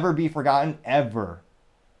never be forgotten ever.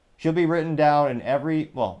 She'll be written down in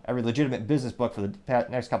every legitimate business book for the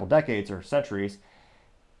next couple decades or centuries.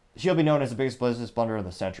 She'll be known as the biggest business blunder of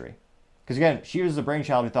the century. Because again, she was the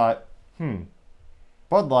brainchild who thought,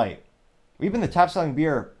 Bud Light, we've been the top-selling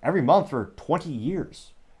beer every month for 20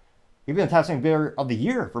 years. We've been the top-selling beer of the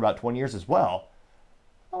year for about 20 years as well.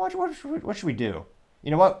 What should we do?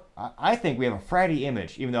 You know what? I think we have a fratty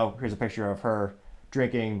image, even though here's a picture of her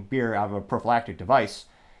drinking beer out of a prophylactic device.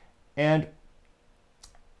 And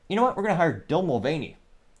you know what? We're going to hire Dylan Mulvaney,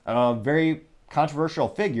 a very controversial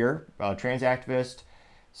figure, a trans activist,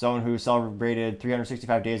 someone who celebrated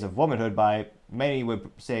 365 days of womanhood by, many would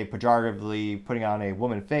say, pejoratively putting on a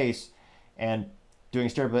woman face and doing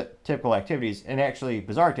stereotypical activities, and actually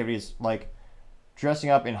bizarre activities like dressing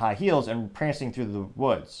up in high heels and prancing through the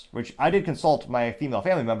woods, which I did consult my female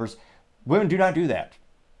family members. Women do not do that.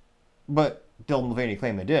 But Dylan Mulvaney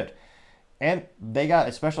claimed they did. And they got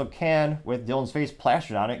a special can with Dylan's face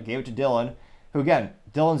plastered on it, gave it to Dylan, who, again,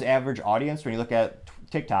 Dylan's average audience, when you look at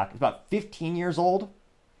TikTok, is about 15 years old.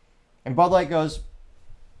 And Bud Light goes,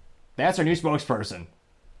 "That's our new spokesperson."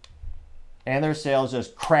 And their sales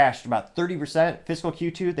just crashed about 30%. Fiscal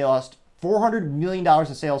Q2, they lost $400 million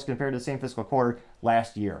in sales compared to the same fiscal quarter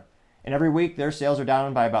last year. And every week, their sales are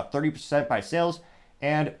down by about 30% by sales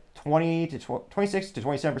and 26 to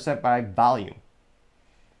 27% by volume.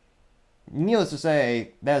 Needless to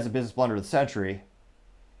say, that is a business blunder of the century.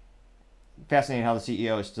 Fascinating how the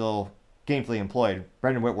CEO is still gainfully employed.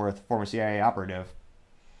 Brendan Whitworth, former CIA operative.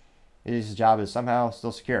 His job is somehow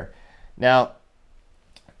still secure. Now,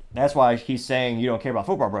 that's why he's saying you don't care about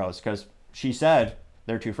football bros, because she said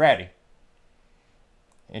they're too fratty.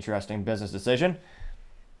 Interesting business decision.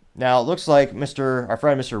 Now, it looks like our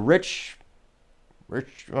friend Mr. Rich,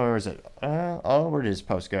 where is it? Where did his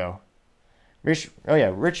post go? Rich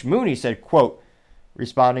Mooney said, quote,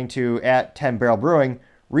 responding to at 10 Barrel Brewing,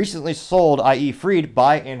 recently sold, i.e. freed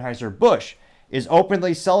by Anheuser-Busch, is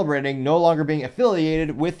openly celebrating no longer being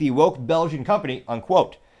affiliated with the woke Belgian company,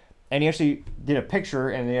 unquote. And he actually did a picture,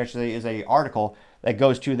 and there actually is an article that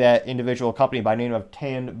goes to that individual company by name of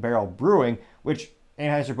 10 Barrel Brewing, which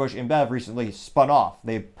Anheuser-Busch InBev recently spun off.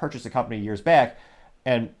 They purchased the company years back,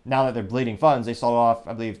 and now that they're bleeding funds, they sold off,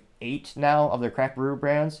 I believe, 8 now of their craft brew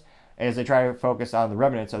brands as they try to focus on the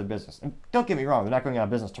remnants of the business. And don't get me wrong, they're not going out of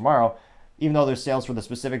business tomorrow. Even though their sales for the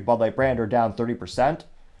specific Bud Light brand are down 30%,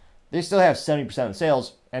 they still have 70% of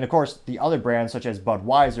sales. And of course, the other brands, such as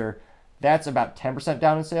Budweiser, that's about 10%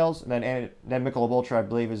 down in sales. And then Michelob Ultra, I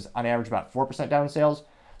believe, is on average about 4% down in sales.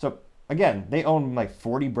 So again, they own like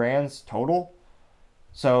 40 brands total.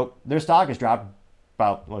 So their stock has dropped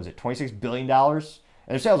about, $26 billion? And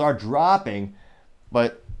their sales are dropping,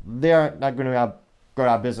 but they are not going to go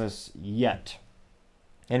out of business yet.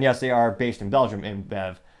 And yes, they are based in Belgium, in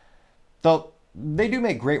Bev. Though they do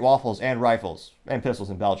make great waffles and rifles and pistols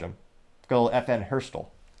in Belgium. Go FN Herstal.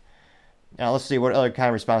 Now let's see what other kind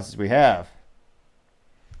of responses we have.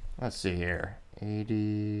 Let's see here.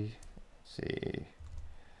 80. Let's see.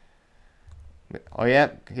 Oh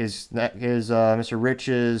yeah, his Mr.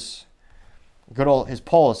 Rich's his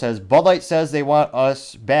poll says Bud Light says they want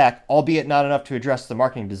us back, albeit not enough to address the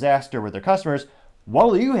marketing disaster with their customers. What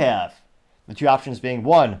will you have? The two options being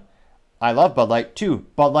 1, I love Bud Light. 2,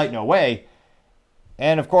 Bud Light no way.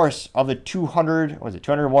 And of course, of the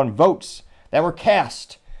 201 votes that were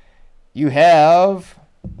cast, you have,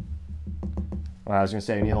 I was going to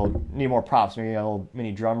say need more props, maybe a little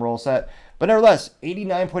mini drum roll set. But nevertheless,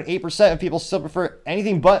 89.8% of people still prefer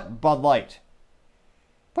anything but Bud Light,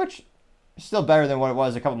 which is still better than what it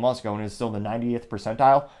was a couple months ago when it was still in the 90th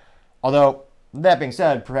percentile. Although, that being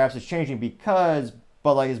said, perhaps it's changing because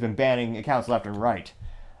Bud Light has been banning accounts left and right.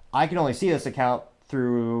 I can only see this account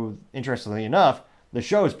through, interestingly enough, the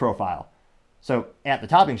show's profile. So at the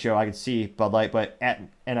topping show, I could see Bud Light, but at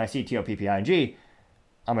NICTOPPING,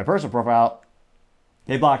 on my personal profile,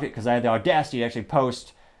 they blocked it because I had the audacity to actually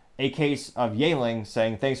post a case of Yingling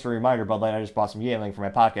saying, thanks for a reminder, Bud Light, I just bought some Yingling for my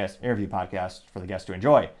podcast, interview podcast for the guests to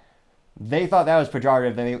enjoy. They thought that was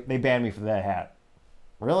pejorative, then they banned me for that hat.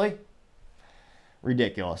 Really?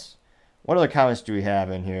 Ridiculous. What other comments do we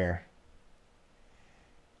have in here?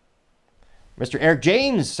 Mr. Eric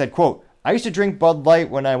James said, quote, I used to drink Bud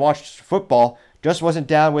Light when I watched football, just wasn't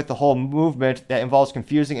down with the whole movement that involves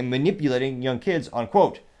confusing and manipulating young kids,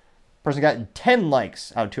 unquote. Person got 10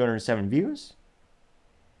 likes out of 207 views.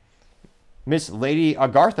 Miss Lady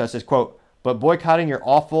Agartha says, quote, but boycotting your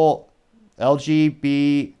awful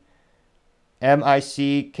LGBTMICKEY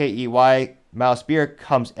mouse beer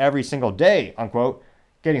comes every single day, unquote,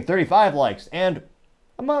 getting 35 likes and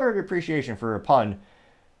a moderate appreciation for a pun.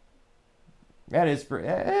 That's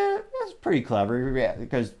pretty clever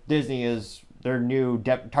because Disney is their new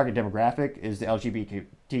target demographic is the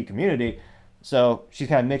LGBT community. So she's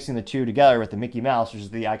kind of mixing the two together with the Mickey Mouse, which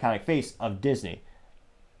is the iconic face of Disney.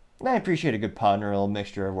 And I appreciate a good pun or a little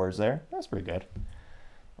mixture of words there. That's pretty good.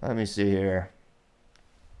 Let me see here.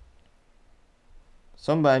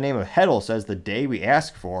 Someone by the name of Heddle says the day we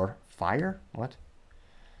ask for fire? What?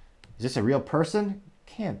 Is this a real person?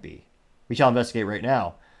 Can't be. We shall investigate right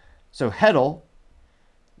now. So Heddle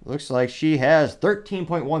looks like she has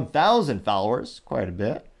 13.1 thousand followers. Quite a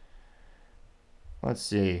bit. Let's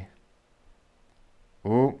see.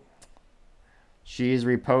 Ooh. She's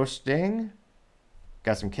reposting.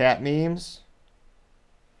 Got some cat memes.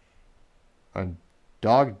 A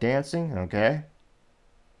dog dancing. Okay.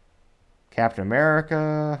 Captain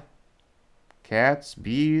America. Cats.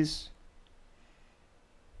 Bees.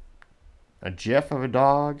 A gif of a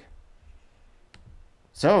dog.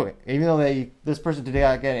 So, even though this person did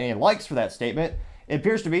not get any likes for that statement, it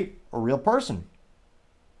appears to be a real person.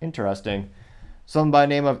 Interesting. Someone by the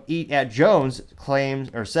name of Eat at Jones claims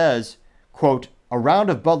or says, quote, a round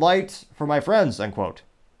of Bud Light for my friends, unquote.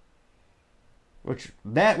 Which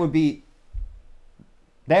that would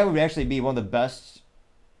actually be one of the best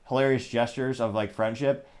hilarious gestures of like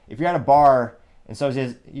friendship. If you're at a bar and so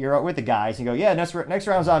you're out with the guys and you go, yeah, next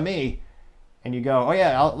round's on me, and you go, oh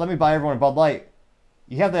yeah, let me buy everyone a Bud Light.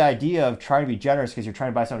 You have the idea of trying to be generous because you're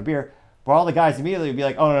trying to buy someone a beer, but all the guys immediately would be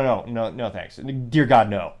like, oh, no, thanks. Dear God,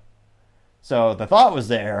 no. So the thought was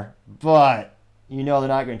there, but you know they're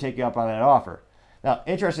not going to take you up on that offer. Now,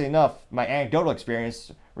 interestingly enough, my anecdotal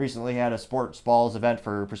experience recently had a sports balls event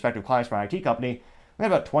for prospective clients for my IT company. We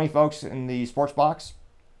had about 20 folks in the sports box.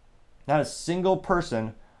 Not a single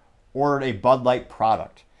person ordered a Bud Light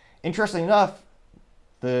product. Interestingly enough,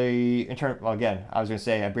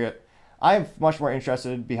 I'm much more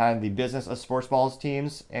interested behind the business of sports balls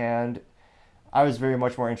teams, and I was very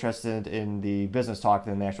much more interested in the business talk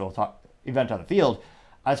than the actual event on the field.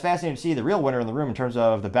 I was fascinated to see the real winner in the room in terms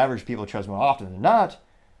of the beverage people chose more often than not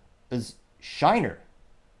is Shiner,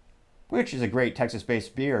 which is a great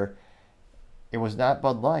Texas-based beer. It was not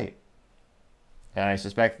Bud Light. And I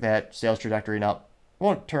suspect that sales trajectory now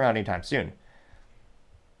won't turn out anytime soon.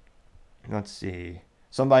 Let's see.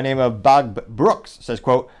 Someone by the name of Bob Brooks says,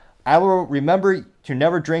 quote, I will remember to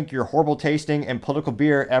never drink your horrible tasting and political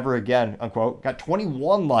beer ever again, unquote. Got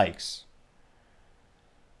 21 likes.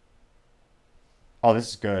 Oh, this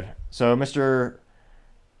is good. So let's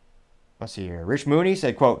see here. Rich Mooney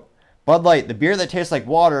said, quote, Bud Light, the beer that tastes like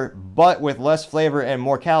water, but with less flavor and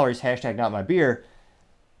more calories, hashtag not my beer.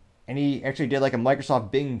 And he actually did like a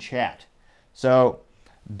Microsoft Bing chat. So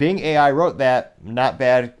Bing AI wrote that, not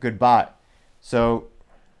bad, good bot. So,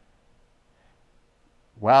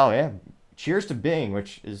 wow, yeah. Cheers to Bing,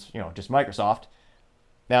 which is, just Microsoft.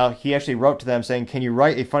 Now, he actually wrote to them saying, can you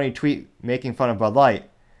write a funny tweet making fun of Bud Light?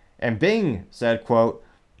 And Bing said, quote,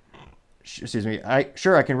 I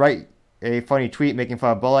can write a funny tweet making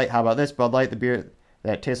fun of Bud Light. How about this? Bud Light, the beer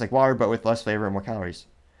that tastes like water, but with less flavor and more calories.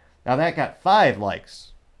 Now, that got 5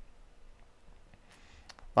 likes.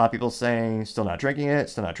 A lot of people saying, still not drinking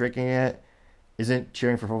it. Isn't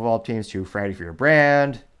cheering for football teams too fratty for your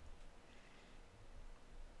brand?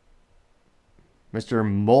 Mr.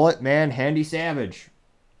 Mullet Man Handy Savage.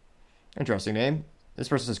 Interesting name. This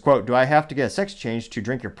person says, quote, do I have to get a sex change to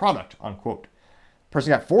drink your product, unquote.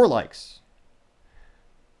 Person got 4 likes.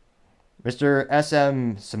 Mr.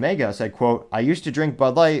 SM Samega said, quote, I used to drink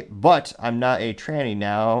Bud Light, but I'm not a tranny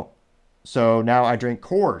now, so now I drink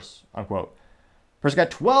Coors, unquote. Person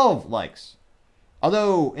got 12 likes.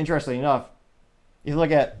 Although, interestingly enough, if you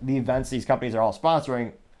look at the events these companies are all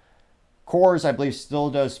sponsoring, Coors, I believe, still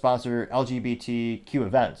does sponsor LGBTQ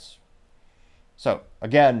events. So,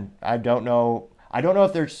 again, I don't know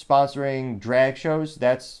if they're sponsoring drag shows.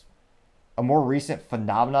 That's a more recent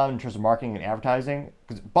phenomenon in terms of marketing and advertising,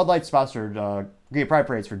 because Bud Light sponsored gay pride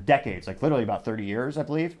parades for decades, like literally about 30 years, I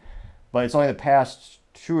believe. But it's only the past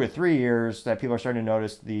 2 or 3 years that people are starting to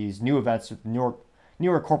notice these new events with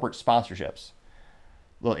newer corporate sponsorships.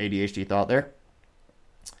 Little ADHD thought there.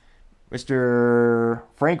 Mr.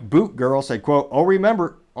 Frank Boot Girl said, quote, "Oh,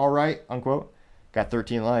 remember, all right," unquote. Got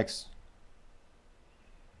 13 likes.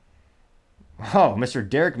 Oh, Mr.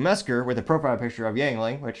 Derek Mesker with a profile picture of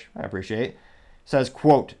Yangling, which I appreciate, says,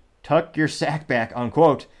 quote, "Tuck your sack back,"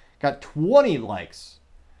 unquote. Got 20 likes.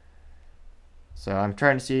 So I'm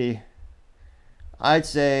trying to see. I'd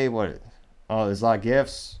say, what? Oh, there's a lot of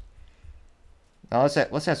gifts. Now let's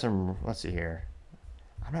have some. Let's see here.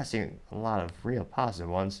 I'm not seeing a lot of real positive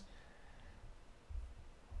ones.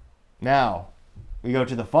 Now, we go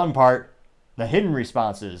to the fun part, the hidden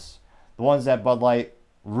responses, the ones that Bud Light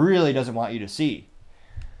really doesn't want you to see.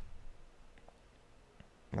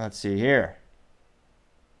 Let's see here.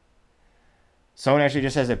 Someone actually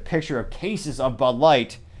just has a picture of cases of Bud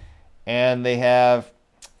Light, and they have,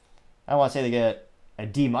 I don't want to say they get a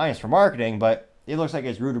D- for marketing, but it looks like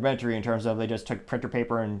it's rudimentary in terms of they just took printer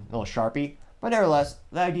paper and a little Sharpie. But nevertheless,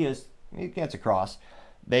 the idea is, it gets across.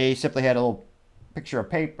 They simply had a little picture of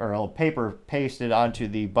paper, or a little paper pasted onto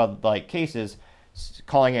the Bud Light cases,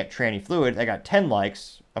 calling it tranny fluid. They got 10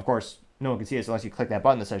 likes. Of course, no one can see this unless you click that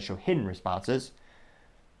button that says show hidden responses.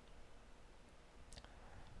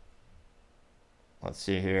 Let's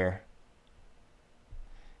see here.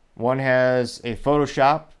 One has a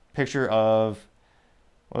Photoshop picture of,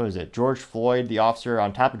 what is it, George Floyd, the officer,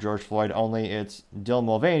 on top of George Floyd, only it's Dylan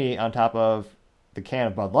Mulvaney on top of the can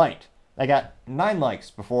of Bud Light. They got 9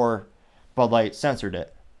 likes before Bud Light censored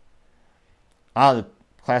it. The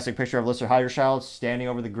classic picture of Lister Heiderchild standing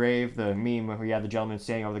over the grave, the meme where you have the gentleman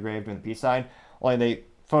standing over the grave doing the peace sign. Only they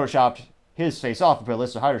photoshopped his face off and put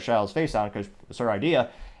Lister Heiderchild's face on because it's their idea.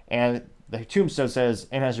 And the tombstone says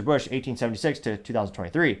Anheuser-Busch 1876 to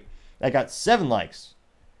 2023. That got 7 likes.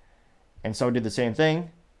 And so did the same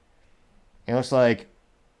thing. It looks like,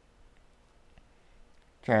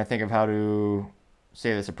 trying to think of how to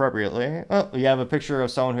say this appropriately. Oh, you have a picture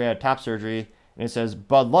of someone who had top surgery, and it says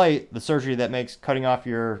Bud Light, the surgery that makes cutting off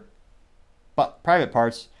your private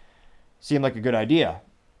parts seem like a good idea.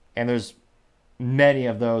 And there's many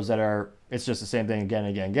of those that are, it's just the same thing again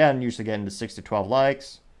and again and again, usually getting to 6 to 12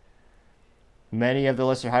 likes. Many of the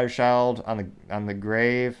Lister Heiderchild on the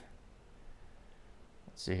grave.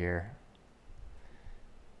 Let's see here.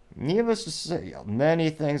 Needless to say, many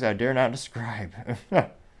things I dare not describe.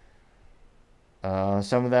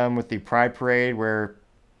 Some of them with the Pride Parade where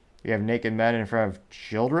you have naked men in front of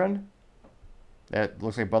children. That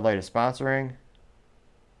looks like Bud Light is sponsoring.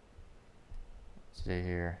 Let's see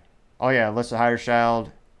here. Oh yeah, Lister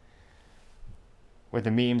Heiderchild with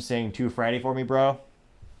the meme saying "Too Friday for me, bro."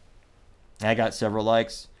 I got several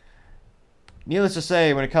likes. Needless to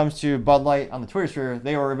say, when it comes to Bud Light on the Twitter sphere,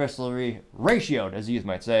 they were eventually ratioed, as the youth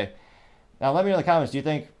might say. Now, let me know in the comments, do you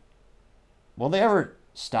think, will they ever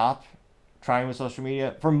stop trying with social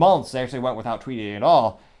media? For months, they actually went without tweeting at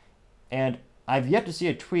all. And I've yet to see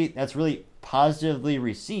a tweet that's really positively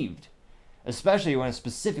received, especially when it's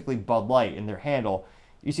specifically Bud Light in their handle.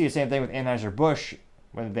 You see the same thing with Anheuser-Busch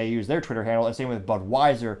when they use their Twitter handle, and same with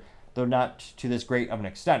Budweiser, though not to this great of an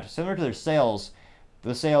extent. Similar to their sales,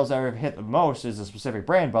 the sales that have hit the most is a specific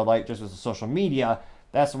brand, Bud Light, just with the social media.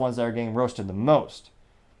 That's the ones that are getting roasted the most.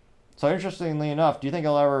 So interestingly enough, do you think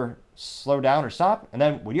it'll ever slow down or stop? And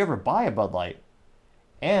then, would you ever buy a Bud Light?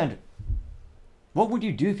 And what would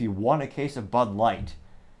you do if you won a case of Bud Light?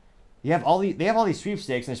 They have all these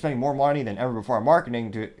sweepstakes, and they're spending more money than ever before on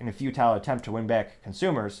marketing in a futile attempt to win back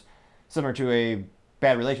consumers, similar to a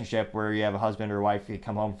bad relationship where you have a husband or a wife, you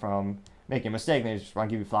come home from making a mistake, and they just want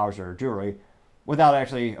to give you flowers or jewelry without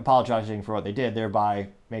actually apologizing for what they did, thereby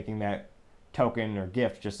making that token or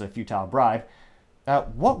gift just a futile bribe.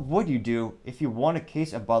 What would you do if you won a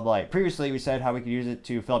case of Bud Light? Previously, we said how we could use it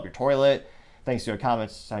to fill up your toilet. Thanks to a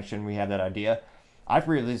comments section, we had that idea. I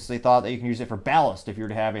previously thought that you can use it for ballast if you were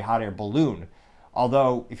to have a hot air balloon.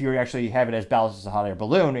 Although, if you were to actually have it as ballast as a hot air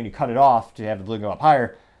balloon and you cut it off to have the balloon go up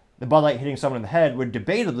higher, the Bud Light hitting someone in the head would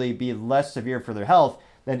debatably be less severe for their health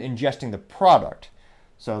than ingesting the product.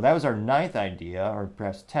 So that was our 9th idea, or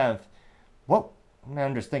perhaps 10th.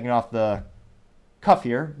 I'm just thinking off the cuff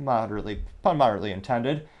here, pun moderately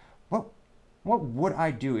intended. What would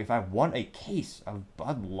I do if I won a case of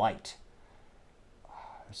Bud Light?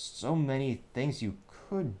 There's so many things you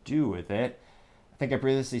could do with it. I think I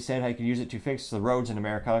previously said I could use it to fix the roads in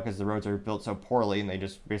America because the roads are built so poorly and they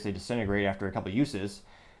just basically disintegrate after a couple uses.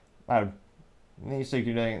 I would Maybe so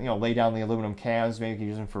you could lay down the aluminum cans. Maybe you could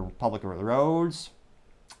use them for public roads.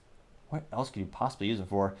 What else could you possibly use them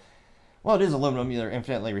for? Well, it is aluminum. They're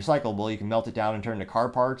infinitely recyclable. You can melt it down and turn it into car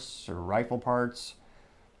parts or rifle parts.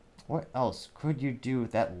 What else could you do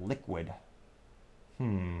with that liquid?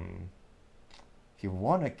 If you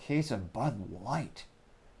want a case of Bud Light,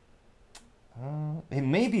 it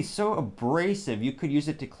may be so abrasive you could use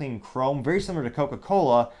it to clean chrome, very similar to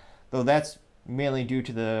Coca-Cola, though that's mainly due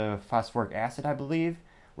to the phosphoric acid, I believe,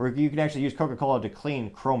 where you can actually use Coca-Cola to clean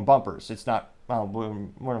chrome bumpers. It's not,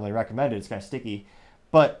 wouldn't really recommend it. It's kind of sticky,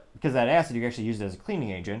 but because of that acid, you can actually use it as a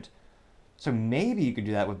cleaning agent. So maybe you could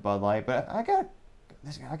do that with Bud Light, but I got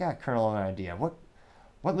a kernel of an idea.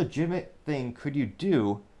 What legitimate thing could you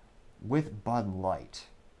do with Bud Light?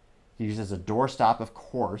 You use it as a doorstop, of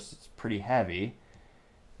course. It's pretty heavy.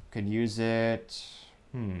 Could use it.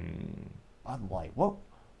 Bud Light. What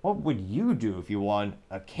would you do if you won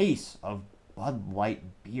a case of Bud Light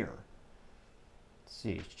beer? Let's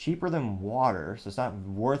see. It's cheaper than water, so it's not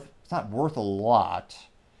worth a lot.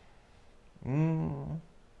 You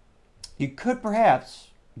could perhaps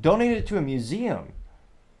donate it to a museum.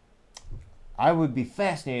 I would be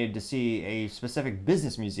fascinated to see a specific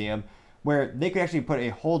business museum where they could actually put a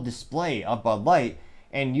whole display of Bud Light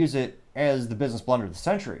and use it as the business blunder of the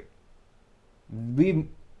century.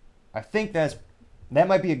 I think that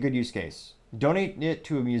might be a good use case. Donate it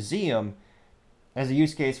to a museum as a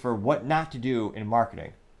use case for what not to do in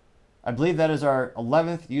marketing. I believe that is our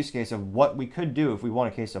 11th use case of what we could do if we won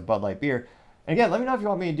a case of Bud Light beer. And again, let me know if you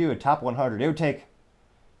want me to do a top 100. It would take,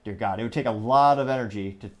 dear God, it would take a lot of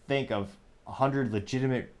energy to think of 100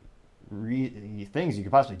 legitimate things you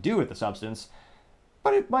could possibly do with the substance,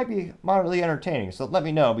 but it might be moderately entertaining. So let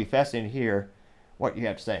me know. It'll be fascinating to hear what you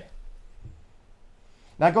have to say.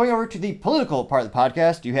 Now, going over to the political part of the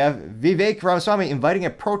podcast, you have Vivek Ramaswamy inviting a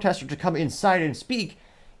protester to come inside and speak.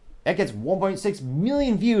 That gets 1.6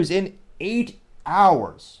 million views in 8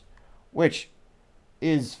 hours, which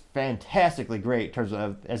is fantastically great in terms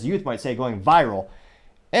of, as youth might say, going viral.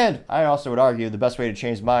 And I also would argue the best way to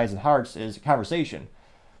change minds and hearts is conversation,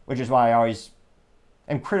 which is why I always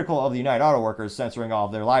am critical of the United Auto Workers censoring all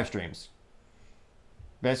of their live streams.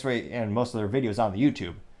 Best way, and most of their videos on the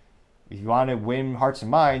YouTube. If you want to win hearts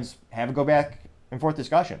and minds, have a go back and forth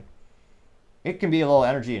discussion. It can be a little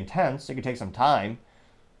energy intense. It can take some time,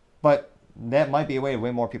 but that might be a way to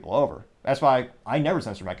win more people over. That's why I never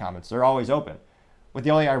censor my comments. They're always open. With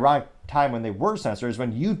the only ironic time when they were censored is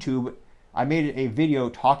when YouTube, I made a video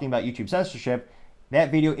talking about YouTube censorship.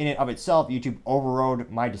 That video in and of itself, YouTube overrode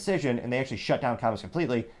my decision and they actually shut down comments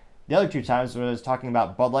completely. The other 2 times was talking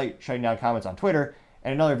about Bud Light shutting down comments on Twitter,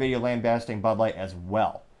 and another video lambasting Bud Light as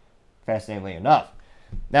well. Fascinatingly enough.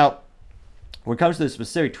 Now, when it comes to the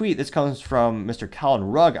specific tweet, this comes from Mr. Colin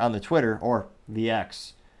Rugg on the Twitter, or the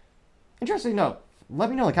X. Interesting note. Let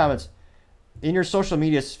me know in the comments, in your social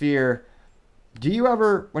media sphere, do you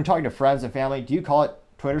ever, when talking to friends and family, do you call it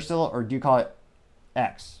Twitter still, or do you call it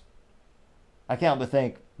X? I can't help but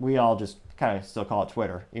think we all just kind of still call it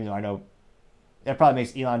Twitter, even though I know it probably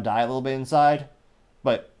makes Elon die a little bit inside.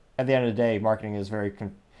 But at the end of the day, marketing is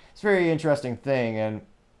it's a very interesting thing, and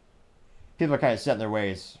people are kind of set in their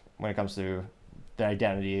ways when it comes to the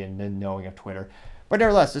identity and the knowing of Twitter. But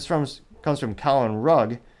nevertheless, this comes from Colin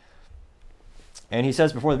Rugg, and he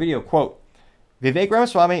says before the video, quote, Vivek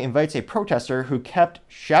Ramaswamy invites a protester who kept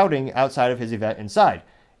shouting outside of his event inside.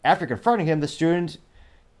 After confronting him, the student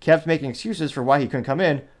kept making excuses for why he couldn't come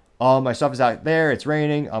in. My stuff is out there, it's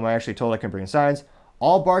raining, I actually told I couldn't bring signs.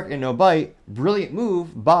 All bark and no bite. Brilliant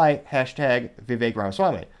move by hashtag Vivek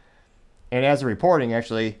Ramaswamy. And as a reporting,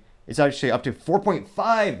 it's actually up to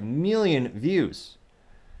 4.5 million views.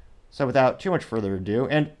 So without too much further ado,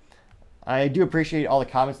 and I do appreciate all the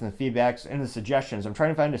comments and the feedbacks and the suggestions. I'm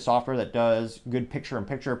trying to find a software that does good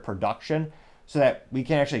picture-in-picture production so that we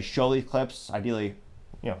can actually show these clips, ideally,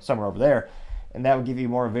 somewhere over there, and that would give you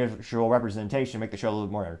more visual representation, make the show a little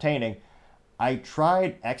bit more entertaining. I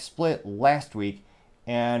tried XSplit last week,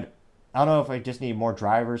 and I don't know if I just need more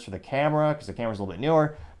drivers for the camera, because the camera's a little bit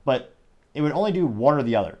newer, but it would only do one or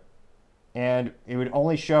the other. And it would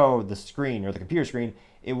only show the screen, or the computer screen.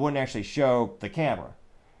 It wouldn't actually show the camera.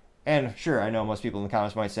 And sure, I know most people in the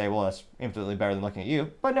comments might say, well, that's infinitely better than looking at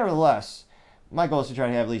you. But nevertheless, my goal is to try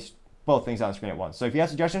to have at least both things on the screen at once. So if you have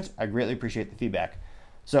suggestions, I greatly appreciate the feedback.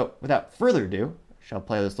 So without further ado, I shall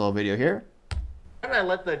play this little video here. Why don't I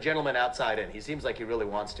let the gentleman outside in? He seems like he really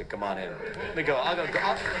wants to. Come on in. Let me go. I'll go get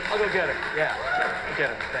him. Yeah, I'll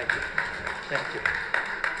get him. Thank you. Thank you.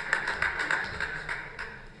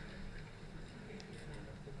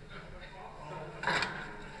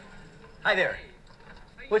 Hi there.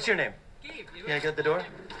 What's your name? Gabe, you get at the door?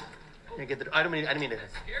 You get the. I didn't mean to.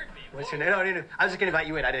 That scared me. What's your name? No, I was just gonna invite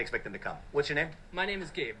you in. I didn't expect them to come. What's your name? My name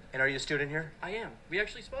is Gabe. And are you a student here? I am. We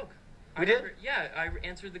actually spoke. We did? Yeah, I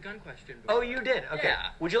answered the gun question before. Oh, you did? Okay. Yeah.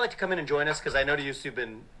 Would you like to come in and join us? Because I noticed you've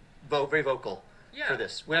been very vocal for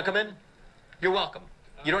this. Want to come in? You're welcome.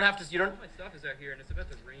 You don't have to. You don't. All my stuff is out here, and it's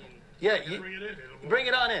about to rain. Yeah. Bring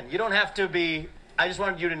it on in. You don't have to be. I just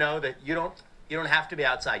wanted you to know that you don't have to be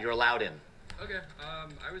outside. You're allowed in. Okay.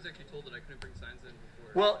 I was actually told that I couldn't bring signs in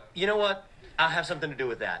before. Well, you know what? I'll have something to do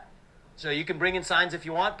with that. So you can bring in signs if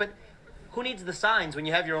you want, but who needs the signs when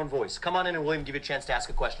you have your own voice? Come on in and we'll even give you a chance to ask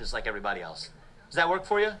a question just like everybody else. Does that work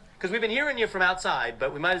for you? Because we've been hearing you from outside,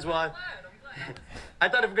 but we might as well. I'm glad. I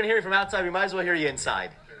thought if we're going to hear you from outside, we might as well hear you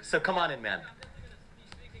inside. So come on in, man. I'm going to be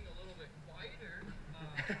speaking a little bit quieter.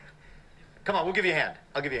 Come on, we'll give you a hand.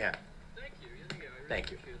 I'll give you a hand. Thank you. I really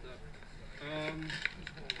Thank you. appreciate that.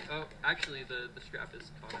 Oh, actually, the strap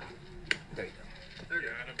is caught up. There you go. Okay.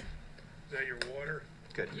 Got him. Is that your water?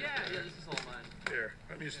 Good. Yeah, this is all mine. Here,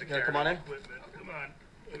 I'm used to Yeah, carrying come on in. equipment. Come on.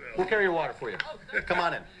 We'll carry your water for you. Come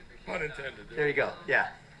on in. Pun intended. There you go. Yeah.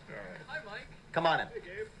 All right. Hi, Mike. Come on in.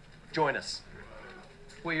 Join us.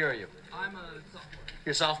 What year are you? I'm a sophomore.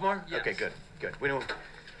 You're a sophomore? Yes. Okay, good. Good. We don't.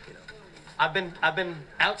 I've been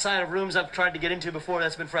outside of rooms I've tried to get into before.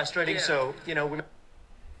 That's been frustrating. Yeah. So we.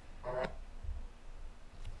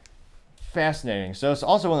 Fascinating. So it's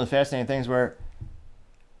also one of the fascinating things where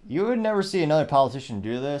you would never see another politician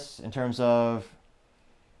do this in terms of.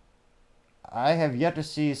 I have yet to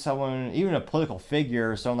see someone, even a political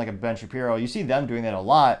figure, someone like a Ben Shapiro. You see them doing that a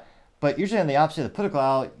lot, but usually on the opposite of the political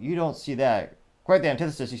aisle, you don't see that. Quite the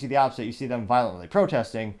antithesis. You see the opposite. You see them violently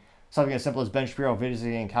protesting something as simple as Ben Shapiro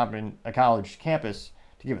visiting a college campus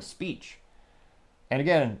to give a speech. And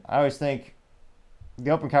again, I always think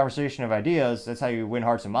the open conversation of ideas, that's how you win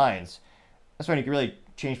hearts and minds. That's when you can really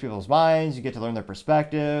change people's minds. You get to learn their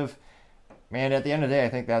perspective. And at the end of the day, I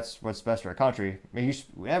think that's what's best for our country. I mean,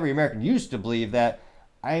 every American used to believe that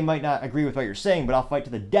I might not agree with what you're saying, but I'll fight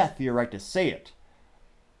to the death for your right to say it.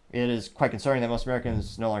 It is quite concerning that most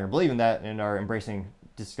Americans no longer believe in that and are embracing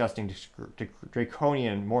disgusting,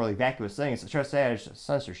 draconian, morally vacuous things such as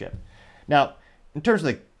censorship. Now, in terms of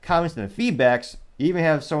the comments and the feedbacks, you even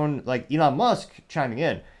have someone like Elon Musk chiming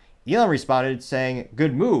in. Elon responded saying,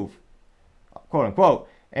 "Good move," quote unquote,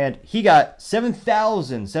 and he got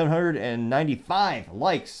 7,795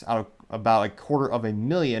 likes out of about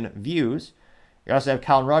 250,000 views. You also have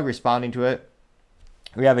Colin Rugg responding to it.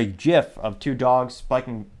 We have a GIF of two dogs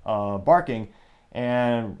barking,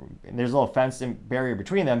 and there's a little fence and barrier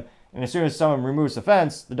between them. And as soon as someone removes the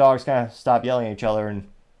fence, the dogs kind of stop yelling at each other and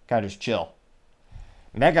kind of just chill.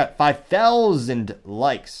 And that got 5,000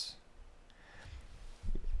 likes.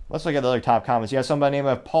 Let's look at the other top comments. You have somebody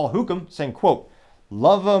named Paul Hookham saying, quote,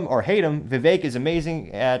 "Love him or hate him, Vivek is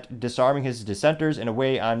amazing at disarming his dissenters in a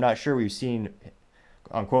way I'm not sure we've seen,"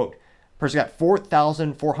 unquote. Person got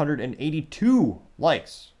 4,482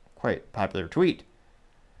 likes. Quite popular tweet.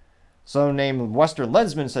 Someone named Western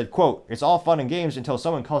Lensman said, quote, "It's all fun and games until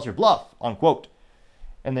someone calls your bluff," unquote.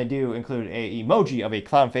 And they do include a emoji of a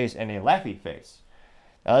clown face and a laughy face.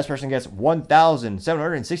 Now this person gets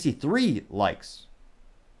 1,763 likes.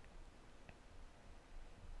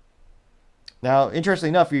 Now, interestingly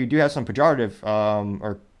enough, you do have some pejorative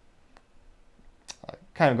or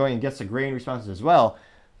kind of going against the grain responses as well.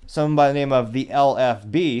 Someone by the name of the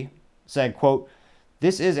LFB said, quote,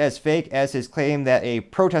 "This is as fake as his claim that a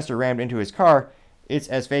protester rammed into his car. It's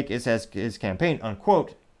as fake as his campaign,"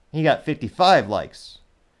 unquote. He got 55 likes.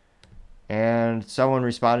 And someone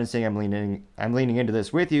responded saying, I'm leaning into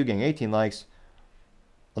this with you," getting 18 likes.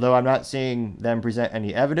 Although I'm not seeing them present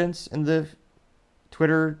any evidence in the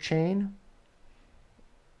Twitter chain.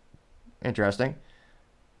 Interesting.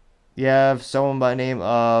 You have someone by the name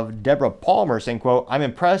of Deborah Palmer saying, quote, "I'm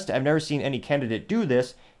impressed. I've never seen any candidate do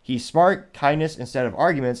this. He's smart, kindness instead of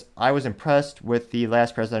arguments. I was impressed with the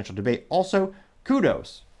last presidential debate. Also,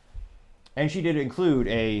 kudos." And she did include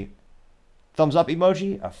a thumbs up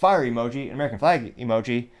emoji, a fire emoji, an American flag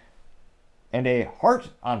emoji, and a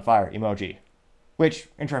heart on fire emoji. Which,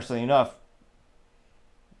 interestingly enough,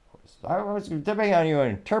 depending on how you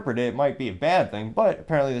interpret it, it might be a bad thing, but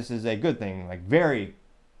apparently this is a good thing, like very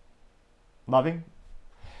loving.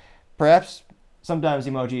 Perhaps sometimes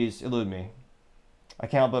emojis elude me. I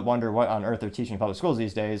can't help but wonder what on earth they're teaching in public schools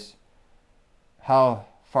these days. How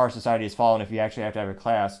far society has fallen if you actually have to have a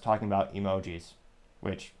class talking about emojis,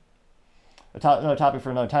 which another topic for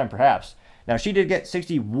another time perhaps. Now she did get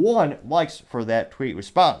 61 likes for that tweet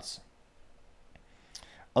response.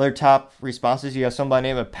 Other top responses, you have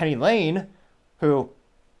somebody named Penny Lane, who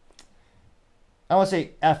I don't want to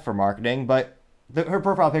say F for marketing, but her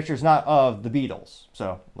profile picture is not of the Beatles.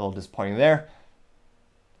 So a little disappointing there.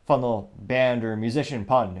 Fun little band or musician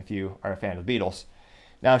pun if you are a fan of the Beatles.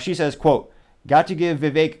 Now she says, quote, got to give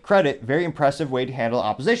Vivek credit, very impressive way to handle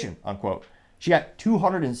opposition, unquote. She got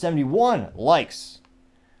 271 likes.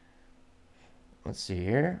 Let's see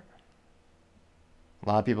here. A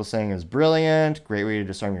lot of people saying it's brilliant, great way to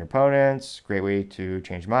disarm your opponents, great way to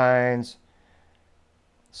change minds.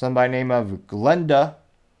 Some by name of Glenda.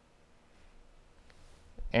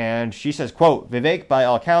 And she says, quote, Vivek, by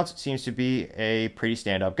all accounts, seems to be a pretty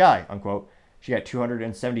stand-up guy, unquote. She got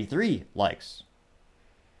 273 likes.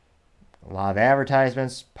 A lot of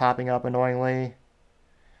advertisements popping up annoyingly.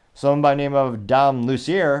 Someone by name of Dom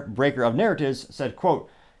Lucier, breaker of narratives, said, quote,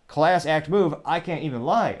 class act move, I can't even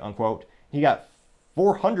lie, unquote. He got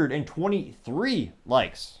 423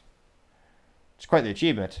 likes. It's quite the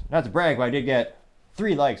achievement. Not to brag, but I did get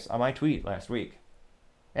 3 likes on my tweet last week.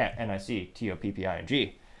 At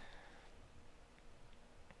NICTOPPING.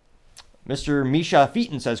 Mr. Misha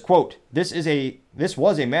Featon says, quote, this was a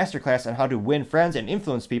masterclass on how to win friends and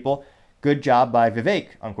influence people. Good job by Vivek,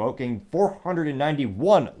 unquote, getting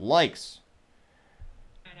 491 likes.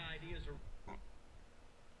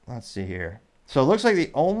 Let's see here. So it looks like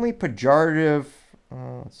the only pejorative,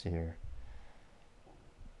 let's see here.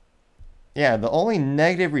 Yeah, the only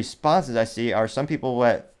negative responses I see are some people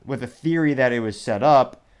with a theory that it was set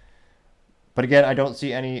up. But again, I don't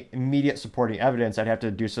see any immediate supporting evidence. I'd have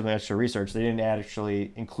to do some extra research. They didn't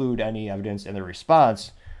actually include any evidence in the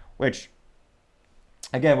response, which,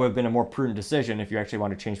 again, would have been a more prudent decision if you actually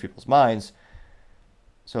want to change people's minds.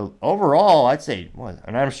 So overall, I'd say,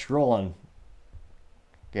 and I'm scrolling,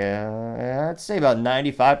 I'd say about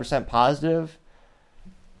 95% positive.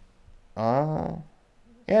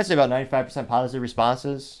 I'd say about 95% positive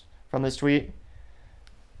responses from this tweet.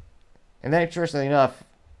 And then, interestingly enough,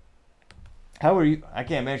 I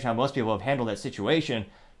can't imagine how most people have handled that situation.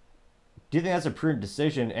 Do you think that's a prudent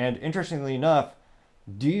decision? And interestingly enough,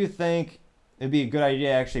 do you think it'd be a good idea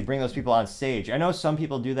to actually bring those people on stage? I know some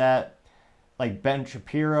people do that, like Ben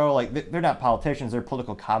Shapiro, like they're not politicians, they're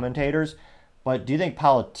political commentators. But do you think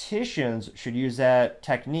politicians should use that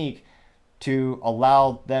technique to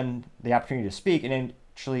allow them the opportunity to speak and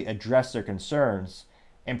actually address their concerns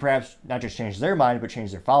and perhaps not just change their mind, but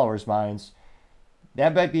change their followers' minds?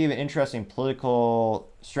 That might be an interesting political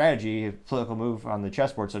strategy, political move on the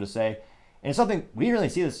chessboard, so to say. And it's something, we didn't really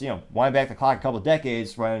see this, wind back the clock a couple of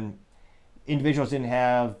decades when individuals didn't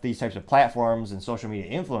have these types of platforms and social media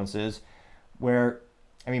influences where,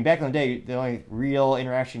 back in the day, the only real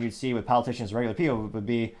interaction you'd see with politicians and regular people would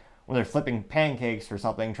be when they're flipping pancakes or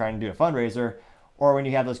something, trying to do a fundraiser, or when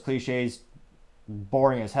you have those cliches,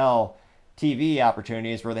 boring as hell, TV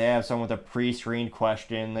opportunities where they have someone with a pre-screened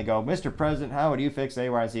question. They go, Mr. President, how would you fix A,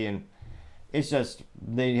 Y, Z? And it's just,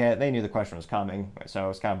 they knew the question was coming, so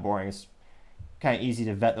it's kind of boring. It's kind of easy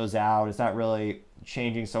to vet those out. It's not really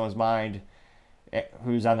changing someone's mind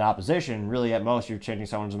who's on the opposition. Really, at most, you're changing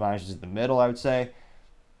someone's mind just in the middle, I would say.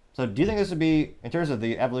 So do you think this would be, in terms of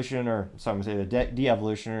the evolution, or some would say the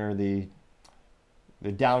de-evolution, or the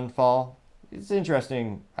downfall? It's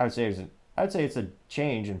interesting, I would say it's a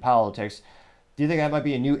change in politics. Do you think that might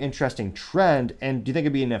be a new interesting trend? And do you think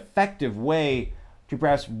it'd be an effective way to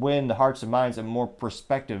perhaps win the hearts and minds of more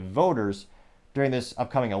prospective voters during this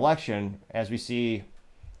upcoming election? As we see,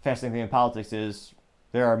 fascinating thing in politics is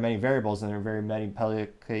there are many variables and there are very many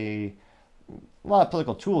a lot of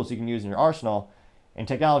political tools you can use in your arsenal. And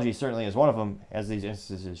technology certainly is one of them, as these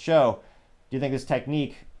instances show. Do you think this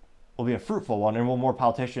technique will be a fruitful one, and will more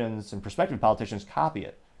politicians and prospective politicians copy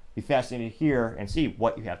it? Be fascinated to hear and see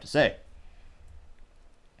what you have to say.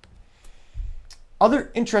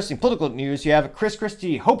 Other interesting political news, you have a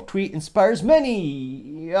Christie hope tweet inspires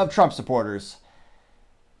many of Trump supporters.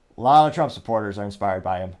 A lot of Trump supporters are inspired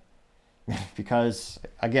by him. Because,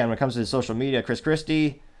 again, when it comes to social media,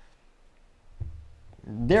 Christie,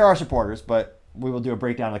 there are supporters, but we will do a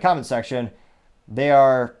breakdown in the comment section. They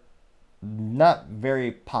are not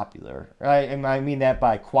very popular, right? And I mean that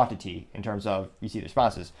by quantity in terms of you see the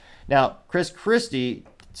responses. Now, Christie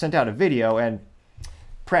sent out a video, and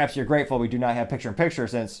perhaps you're grateful we do not have picture-in-picture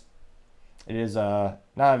since it is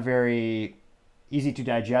not very easy to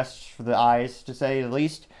digest for the eyes, to say the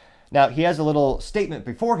least. Now, he has a little statement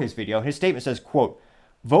before his video. His statement says, quote,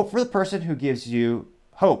 vote for the person who gives you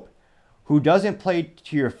hope, who doesn't play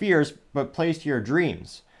to your fears but plays to your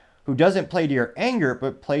dreams, who doesn't play to your anger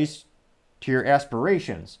but plays to your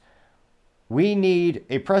aspirations. We need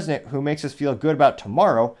a president who makes us feel good about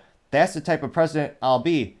tomorrow. That's the type of president I'll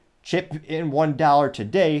be. Chip in $1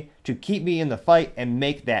 today to keep me in the fight and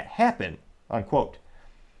make that happen, unquote.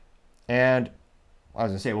 And I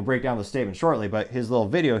was going to say, we'll break down the statement shortly, but his little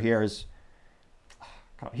video here is,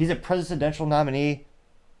 he's a presidential nominee.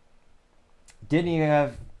 Didn't even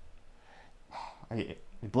have, it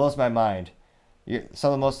blows my mind.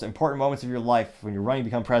 Some of the most important moments of your life when you're running to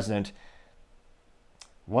become president,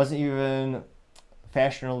 wasn't even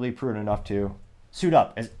fashionably prudent enough to suit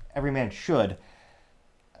up, as every man should.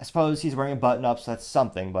 I suppose he's wearing a button-up, so that's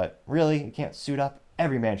something, but really, you can't suit up.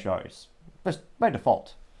 Every man should always, just by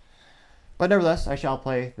default. But nevertheless, I shall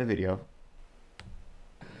play the video.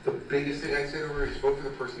 The biggest thing I say to her is vote for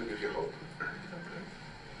the person who gives you hope.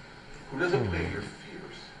 Who doesn't play to your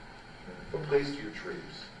fears, but plays to your dreams.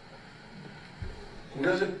 Who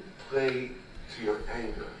doesn't play to your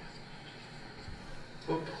anger,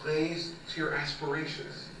 but plays to your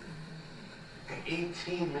aspirations. At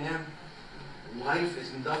 18, man, life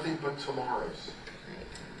is nothing but tomorrows.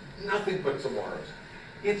 Nothing but tomorrows.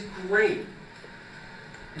 It's great.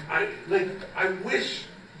 I wish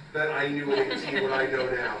that I knew at 18 what I know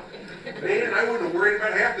now. Man, I wouldn't have worried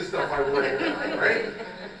about half the stuff I worry about, right?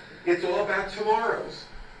 It's all about tomorrows.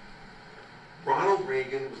 Ronald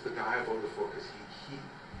Reagan was the guy I voted for because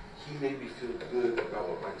he made me feel good about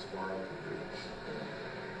what my tomorrow could be.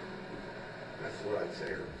 That's what I'd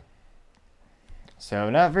say.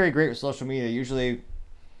 So not very great with social media. Usually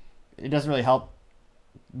it doesn't really help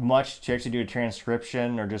much to actually do a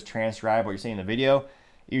transcription or just transcribe what you're seeing in the video.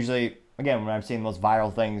 Usually, again, when I'm seeing those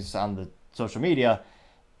viral things on the social media,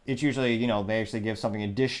 it's usually, they actually give something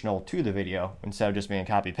additional to the video instead of just being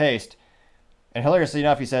copy-paste. And hilariously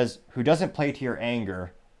enough, he says, who doesn't play to your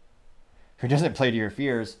anger, who doesn't play to your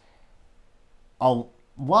fears. A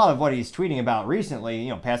lot of what he's tweeting about recently,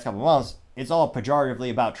 past couple of months, it's all pejoratively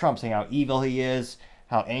about Trump, saying how evil he is,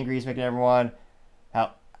 how angry he's making everyone,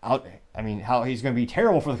 how he's going to be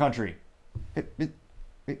terrible for the country.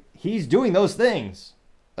 He's doing those things.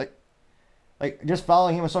 Like just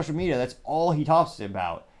following him on social media, that's all he talks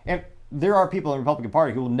about. And there are people in the Republican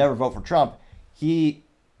Party who will never vote for Trump. He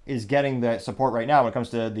is getting the support right now when it comes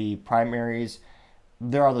to the primaries.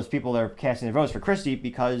 There are those people that are casting their votes for Christie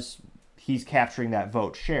because he's capturing that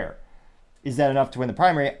vote share. Is that enough to win the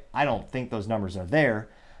primary? I don't think those numbers are there,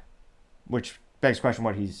 which begs the question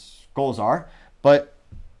what his goals are. But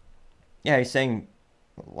yeah, he's saying,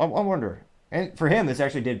 I wonder. And for him, this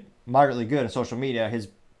actually did moderately good on social media. His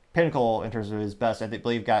pinnacle in terms of his best, I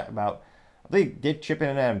believe did chip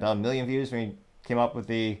in at about 1 million views when he came up with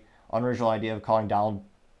the unoriginal idea of calling Donald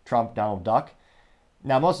Trump Donald Duck.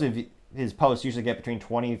 Now, most of his posts usually get between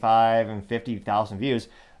 25 and 50,000 views.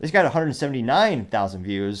 This got 179,000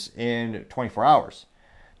 views in 24 hours.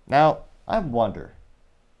 Now, I wonder,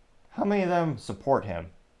 how many of them support him?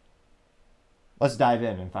 Let's dive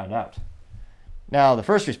in and find out. Now, the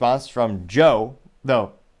first response from Joe,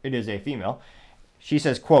 though it is a female, she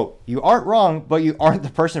says, quote, "You aren't wrong, but you aren't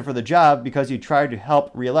the person for the job because you tried to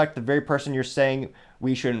help reelect the very person you're saying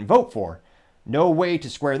we shouldn't vote for. No way to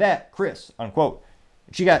square that, Chris," unquote.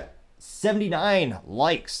 She got 79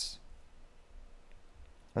 likes.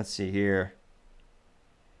 Let's see here.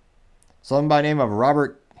 Someone by the name of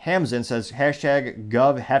Robert Hamzen says,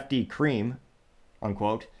 #GovHeftyCream,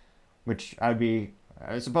 unquote, which I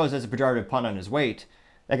suppose that's a pejorative pun on his weight.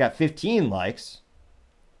 That got 15 likes.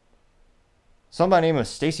 Someone by the name of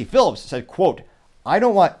Stacy Phillips said, quote, "I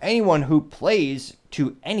don't want anyone who plays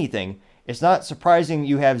to anything. It's not surprising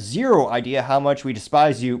you have zero idea how much we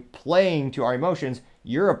despise you playing to our emotions.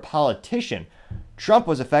 You're a politician. Trump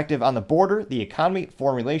was effective on the border, the economy,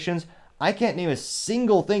 foreign relations. I can't name a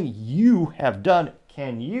single thing you have done.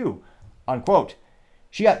 Can you?" Unquote.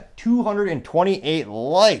 She got 228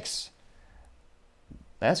 likes.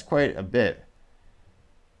 That's quite a bit.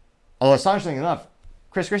 Although astonishingly enough,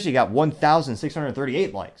 Chris Christie got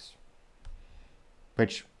 1,638 likes,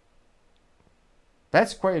 which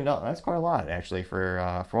that's quite a lot actually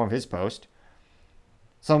for one of his posts.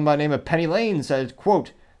 Someone by the name of Penny Lane said,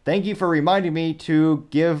 quote, "Thank you for reminding me to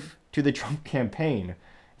give to the Trump campaign."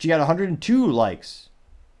 She got 102 likes.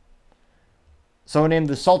 Someone named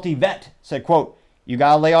the Salty Vet said, quote, "You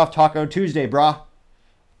gotta lay off Taco Tuesday, brah,"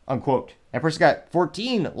 unquote. That person got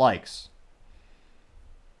 14 likes.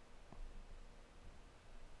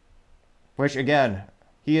 Which again,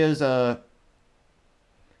 his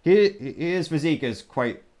physique is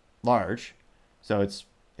quite large, so it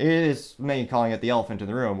is many calling it the elephant in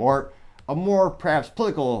the room, or a more perhaps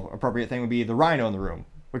political appropriate thing would be the rhino in the room,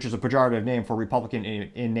 which is a pejorative name for Republican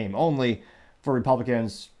in name only for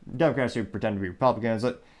Republicans, Democrats who pretend to be Republicans.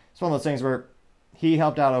 It's one of those things where he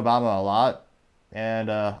helped out Obama a lot, and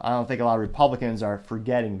I don't think a lot of Republicans are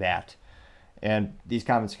forgetting that, and these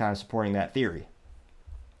comments are kind of supporting that theory.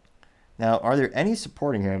 Now, are there any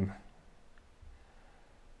supporting him?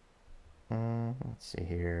 Let's see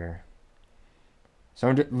here.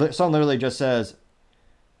 Someone literally just says,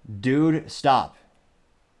 "Dude, stop."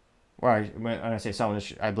 Well, when I say someone,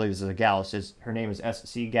 I believe this is a gal. It says her name is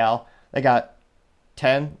SC Gal. They got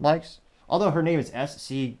 10 likes. Although her name is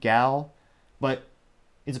SC Gal, but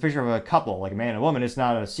it's a picture of a couple, like a man and a woman. It's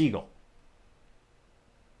not a seagull.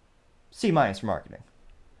 C- for marketing.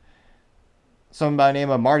 Someone by the name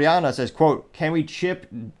of Mariana says, quote, "Can we chip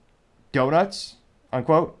donuts?"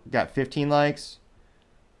 Unquote. Got 15 likes.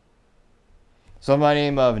 Someone by the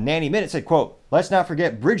name of Nanny Minute said, quote, "Let's not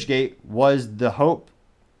forget Bridgegate was the hope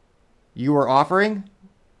you were offering."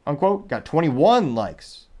 Unquote. Got 21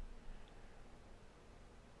 likes.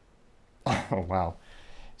 Oh, wow.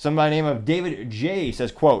 Someone by the name of David J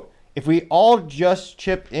says, quote, "If we all just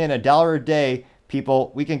chip in $1 a day,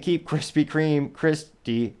 people, we can keep Krispy Kreme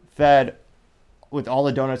Christie fed with all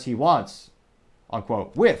the donuts he wants."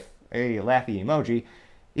 Unquote. With a laughy emoji.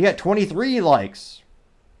 He got 23 likes.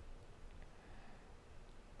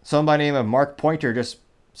 Someone by the name of Mark Pointer just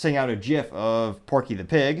sent out a gif of Porky the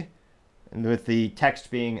Pig, and with the text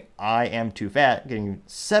being, "I am too fat," getting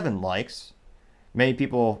 7 likes. Many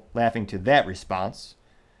people laughing to that response.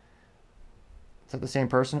 Is that the same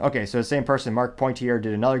person? Okay, so the same person, Mark Pointier,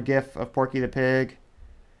 did another gif of Porky the Pig.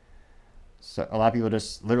 So a lot of people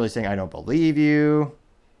just literally saying, "I don't believe you."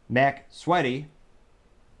 Mac Sweaty,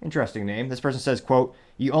 interesting name. This person says, quote,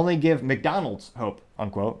 "You only give McDonald's hope,"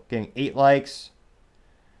 unquote, getting 8 likes.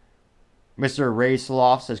 Mr. Ray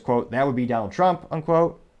Sloth says, quote, "That would be Donald Trump,"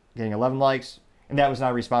 unquote, getting 11 likes. And that was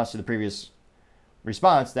not a response to the previous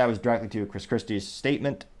response. That was directly to Chris Christie's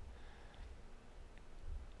statement.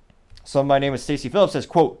 Someone by the name of Stacey Phillips says,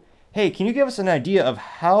 quote, "Hey, can you give us an idea of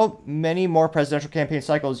how many more presidential campaign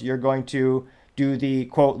cycles you're going to do the,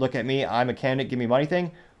 quote, 'Look at me, I'm a candidate, give me money'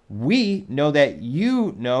 thing? We know that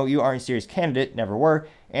you know you aren't a serious candidate, never were,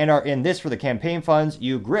 and are in this for the campaign funds.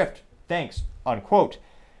 You grift. Thanks," unquote.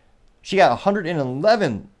 She got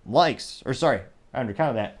 111 likes. Or sorry, I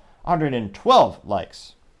undercounted that. 112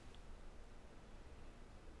 likes.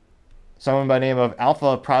 Someone by the name of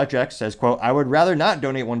Alpha Project says, quote, "I would rather not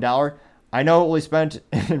donate $1. I know it will be spent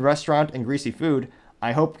in restaurant and greasy food.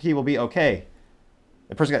 I hope he will be okay."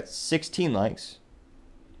 The person got 16 likes.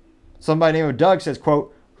 Someone by the name of Doug says,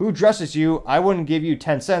 quote, "Who dresses you? I wouldn't give you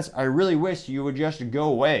 10 cents. I really wish you would just go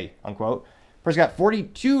away," unquote. The person got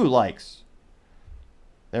 42 likes.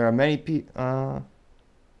 There are many people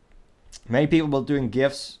doing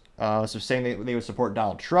gifts, so saying they would support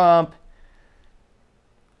Donald Trump.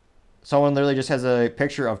 Someone literally just has a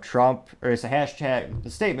picture of Trump, or it's a hashtag. The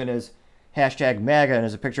statement is hashtag MAGA, and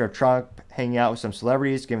there's a picture of Trump hanging out with some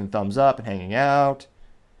celebrities, giving thumbs up and hanging out.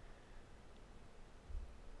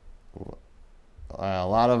 A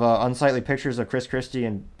lot of unsightly pictures of Chris Christie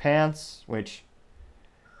in pants, which,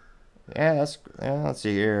 let's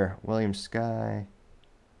see here. William Sky,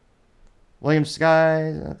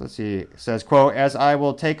 let's see, says, quote, "As I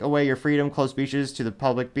will take away your freedom, close beaches to the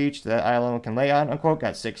public beach that I alone can lay on," unquote,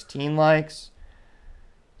 got 16 likes.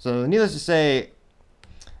 So needless to say,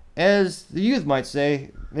 as the youth might say,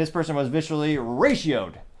 this person was visually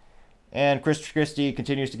ratioed. And Chris Christie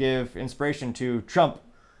continues to give inspiration to Trump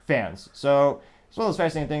fans. So it's one of those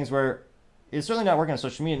fascinating things where it's certainly not working on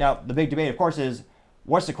social media. Now, the big debate, of course, is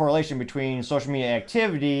what's the correlation between social media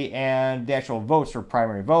activity and the actual votes for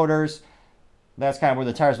primary voters? That's kind of where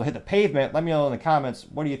the tires will hit the pavement. Let me know in the comments,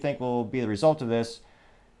 what do you think will be the result of this?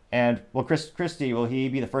 And will Chris Christie, will he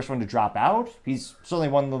be the first one to drop out? He's certainly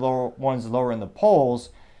one of the ones lower in the polls.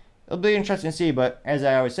 It'll be interesting to see, but as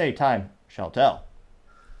I always say, time shall tell.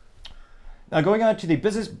 Now, going on to the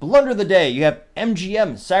business blunder of the day, you have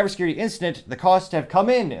MGM cybersecurity incident. The costs have come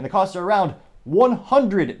in, and the costs are around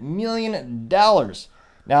 $100 million.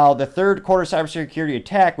 Now, the third quarter cybersecurity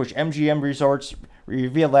attack, which MGM Resorts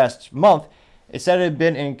revealed last month, it said it had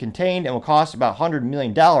been contained and will cost about $100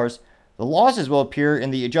 million. The losses will appear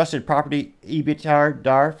in the adjusted property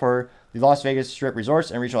EBITDA for the Las Vegas Strip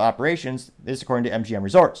resorts and regional operations. This according to MGM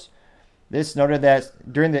Resorts. This noted that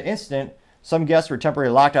during the incident, some guests were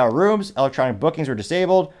temporarily locked out of rooms, electronic bookings were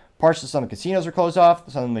disabled, parts of some of the casinos were closed off,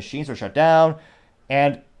 some of the machines were shut down,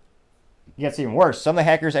 and it gets even worse. Some of the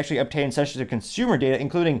hackers actually obtained sensitive consumer data,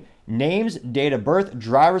 including names, date of birth,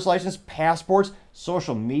 driver's license, passports,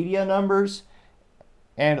 social media numbers,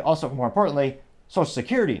 and also, more importantly, social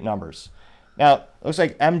security numbers. Now, it looks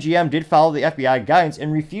like MGM did follow the FBI guidance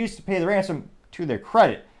and refused to pay the ransom to their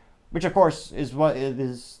credit, which, of course, is what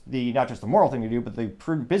is the not just the moral thing to do, but the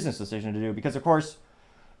prudent business decision to do. Because, of course,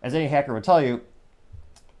 as any hacker would tell you,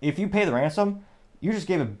 if you pay the ransom, you just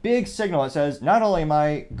gave a big signal that says, not only am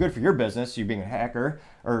I good for your business, you being a hacker,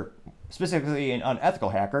 or specifically an unethical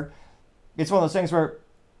hacker, it's one of those things where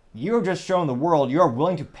you're just showing the world you're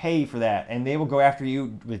willing to pay for that, and they will go after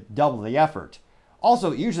you with double the effort.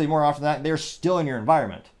 Also, usually more often than that, they're still in your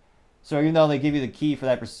environment. So even though they give you the key for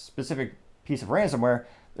that specific piece of ransomware,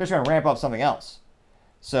 they're just going to ramp up something else.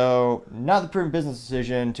 So not the prudent business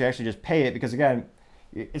decision to actually just pay it, because again,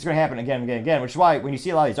 it's going to happen again and again and again, which is why when you see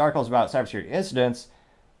a lot of these articles about cybersecurity incidents,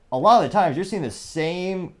 a lot of the times you're seeing the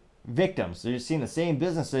same victims. You're seeing the same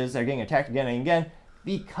businesses that are getting attacked again and again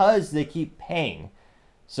because they keep paying.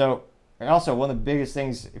 So, and also one of the biggest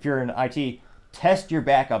things, if you're in IT, test your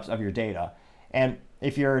backups of your data. And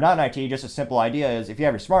if you're not in IT, just a simple idea is if you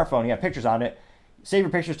have your smartphone, you have pictures on it, save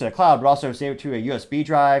your pictures to the cloud, but also save it to a USB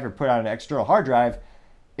drive or put it on an external hard drive.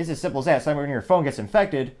 It's as simple as that. So when your phone gets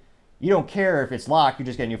infected, you don't care if it's locked, you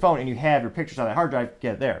just get a new phone and you have your pictures on that hard drive,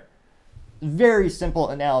 get it there. Very simple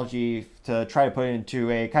analogy to try to put into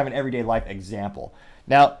a kind of an everyday life example.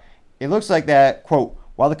 Now, it looks like that, quote,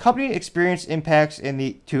 while the company experienced impacts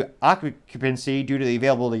to occupancy due to the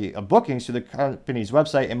availability of bookings through the company's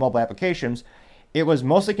website and mobile applications, it was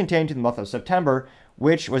mostly contained to the month of September,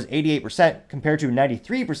 which was 88% compared to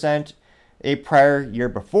 93% a prior year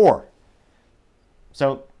before.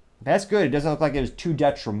 So that's good. It doesn't look like it was too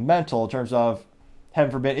detrimental in terms of,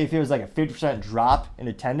 heaven forbid, if it was like a 50% drop in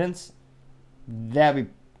attendance, that'd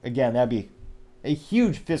be a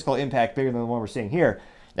huge fiscal impact, bigger than the one we're seeing here.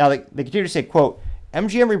 Now, they continue to say, quote,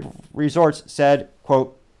 MGM Resorts said,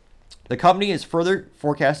 quote, the company is further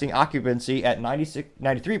forecasting occupancy at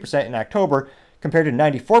 93% in October compared to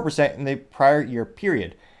 94% in the prior year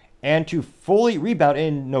period, and to fully rebound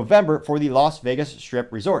in November for the Las Vegas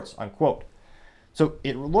Strip resorts, unquote. So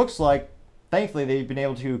it looks like, thankfully, they've been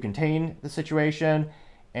able to contain the situation,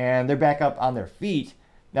 and they're back up on their feet.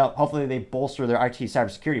 Now, hopefully they bolster their IT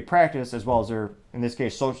cybersecurity practice as well as their, in this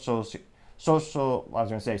case,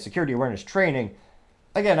 security awareness training.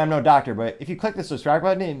 Again, I'm no doctor, but if you click the subscribe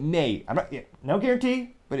button, it may, no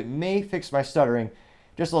guarantee, but it may fix my stuttering.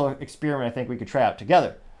 Just a little experiment I think we could try out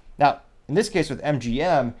together. Now, in this case with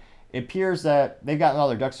MGM, it appears that they've gotten all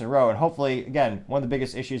their ducks in a row, and hopefully, again, one of the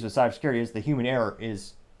biggest issues with cybersecurity is the human error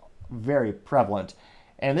is very prevalent.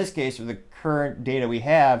 And in this case, with the current data we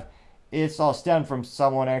have, it's all stemmed from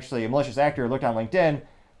someone actually, a malicious actor looked on LinkedIn,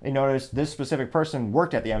 they noticed this specific person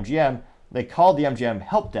worked at the MGM, they called the MGM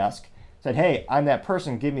help desk, said, hey, I'm that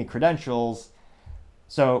person, give me credentials.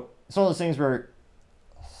 So it's one of those things where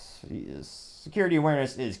security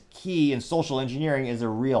awareness is key, and social engineering is a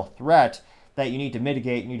real threat that you need to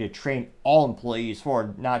mitigate. You need to train all employees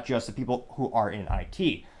for, not just the people who are in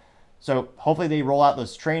IT. So hopefully they roll out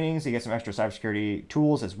those trainings, they get some extra cybersecurity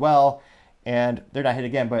tools as well, and they're not hit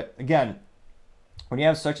again. But again, when you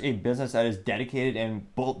have such a business that is dedicated and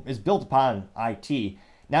is built upon IT,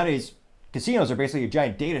 nowadays casinos are basically a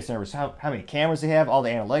giant data center with how many cameras they have, all the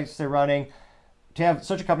analytics they're running. To have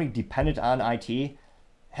such a company dependent on IT,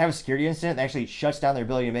 have a security incident that actually shuts down their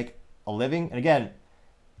ability to make a living. And again,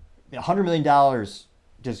 $100 million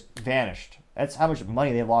just vanished. That's how much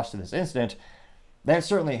money they lost to this incident. That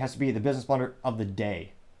certainly has to be the business blunder of the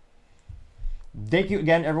day. Thank you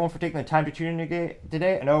again, everyone, for taking the time to tune in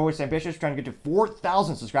today. I know it's ambitious, trying to get to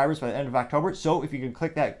 4,000 subscribers by the end of October. So if you can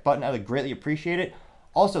click that button, I would greatly appreciate it.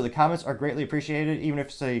 Also, the comments are greatly appreciated, even if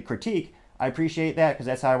it's a critique. I appreciate that because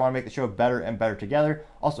that's how I want to make the show better and better together.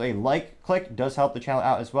 Also, a like click does help the channel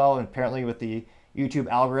out as well. And apparently with the YouTube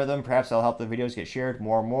algorithm, perhaps that'll help the videos get shared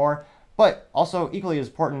more and more. But also, equally as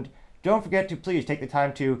important, don't forget to please take the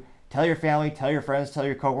time to tell your family, tell your friends, tell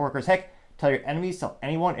your coworkers, heck, tell your enemies, tell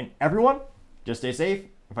anyone and everyone. Just stay safe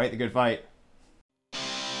and fight the good fight.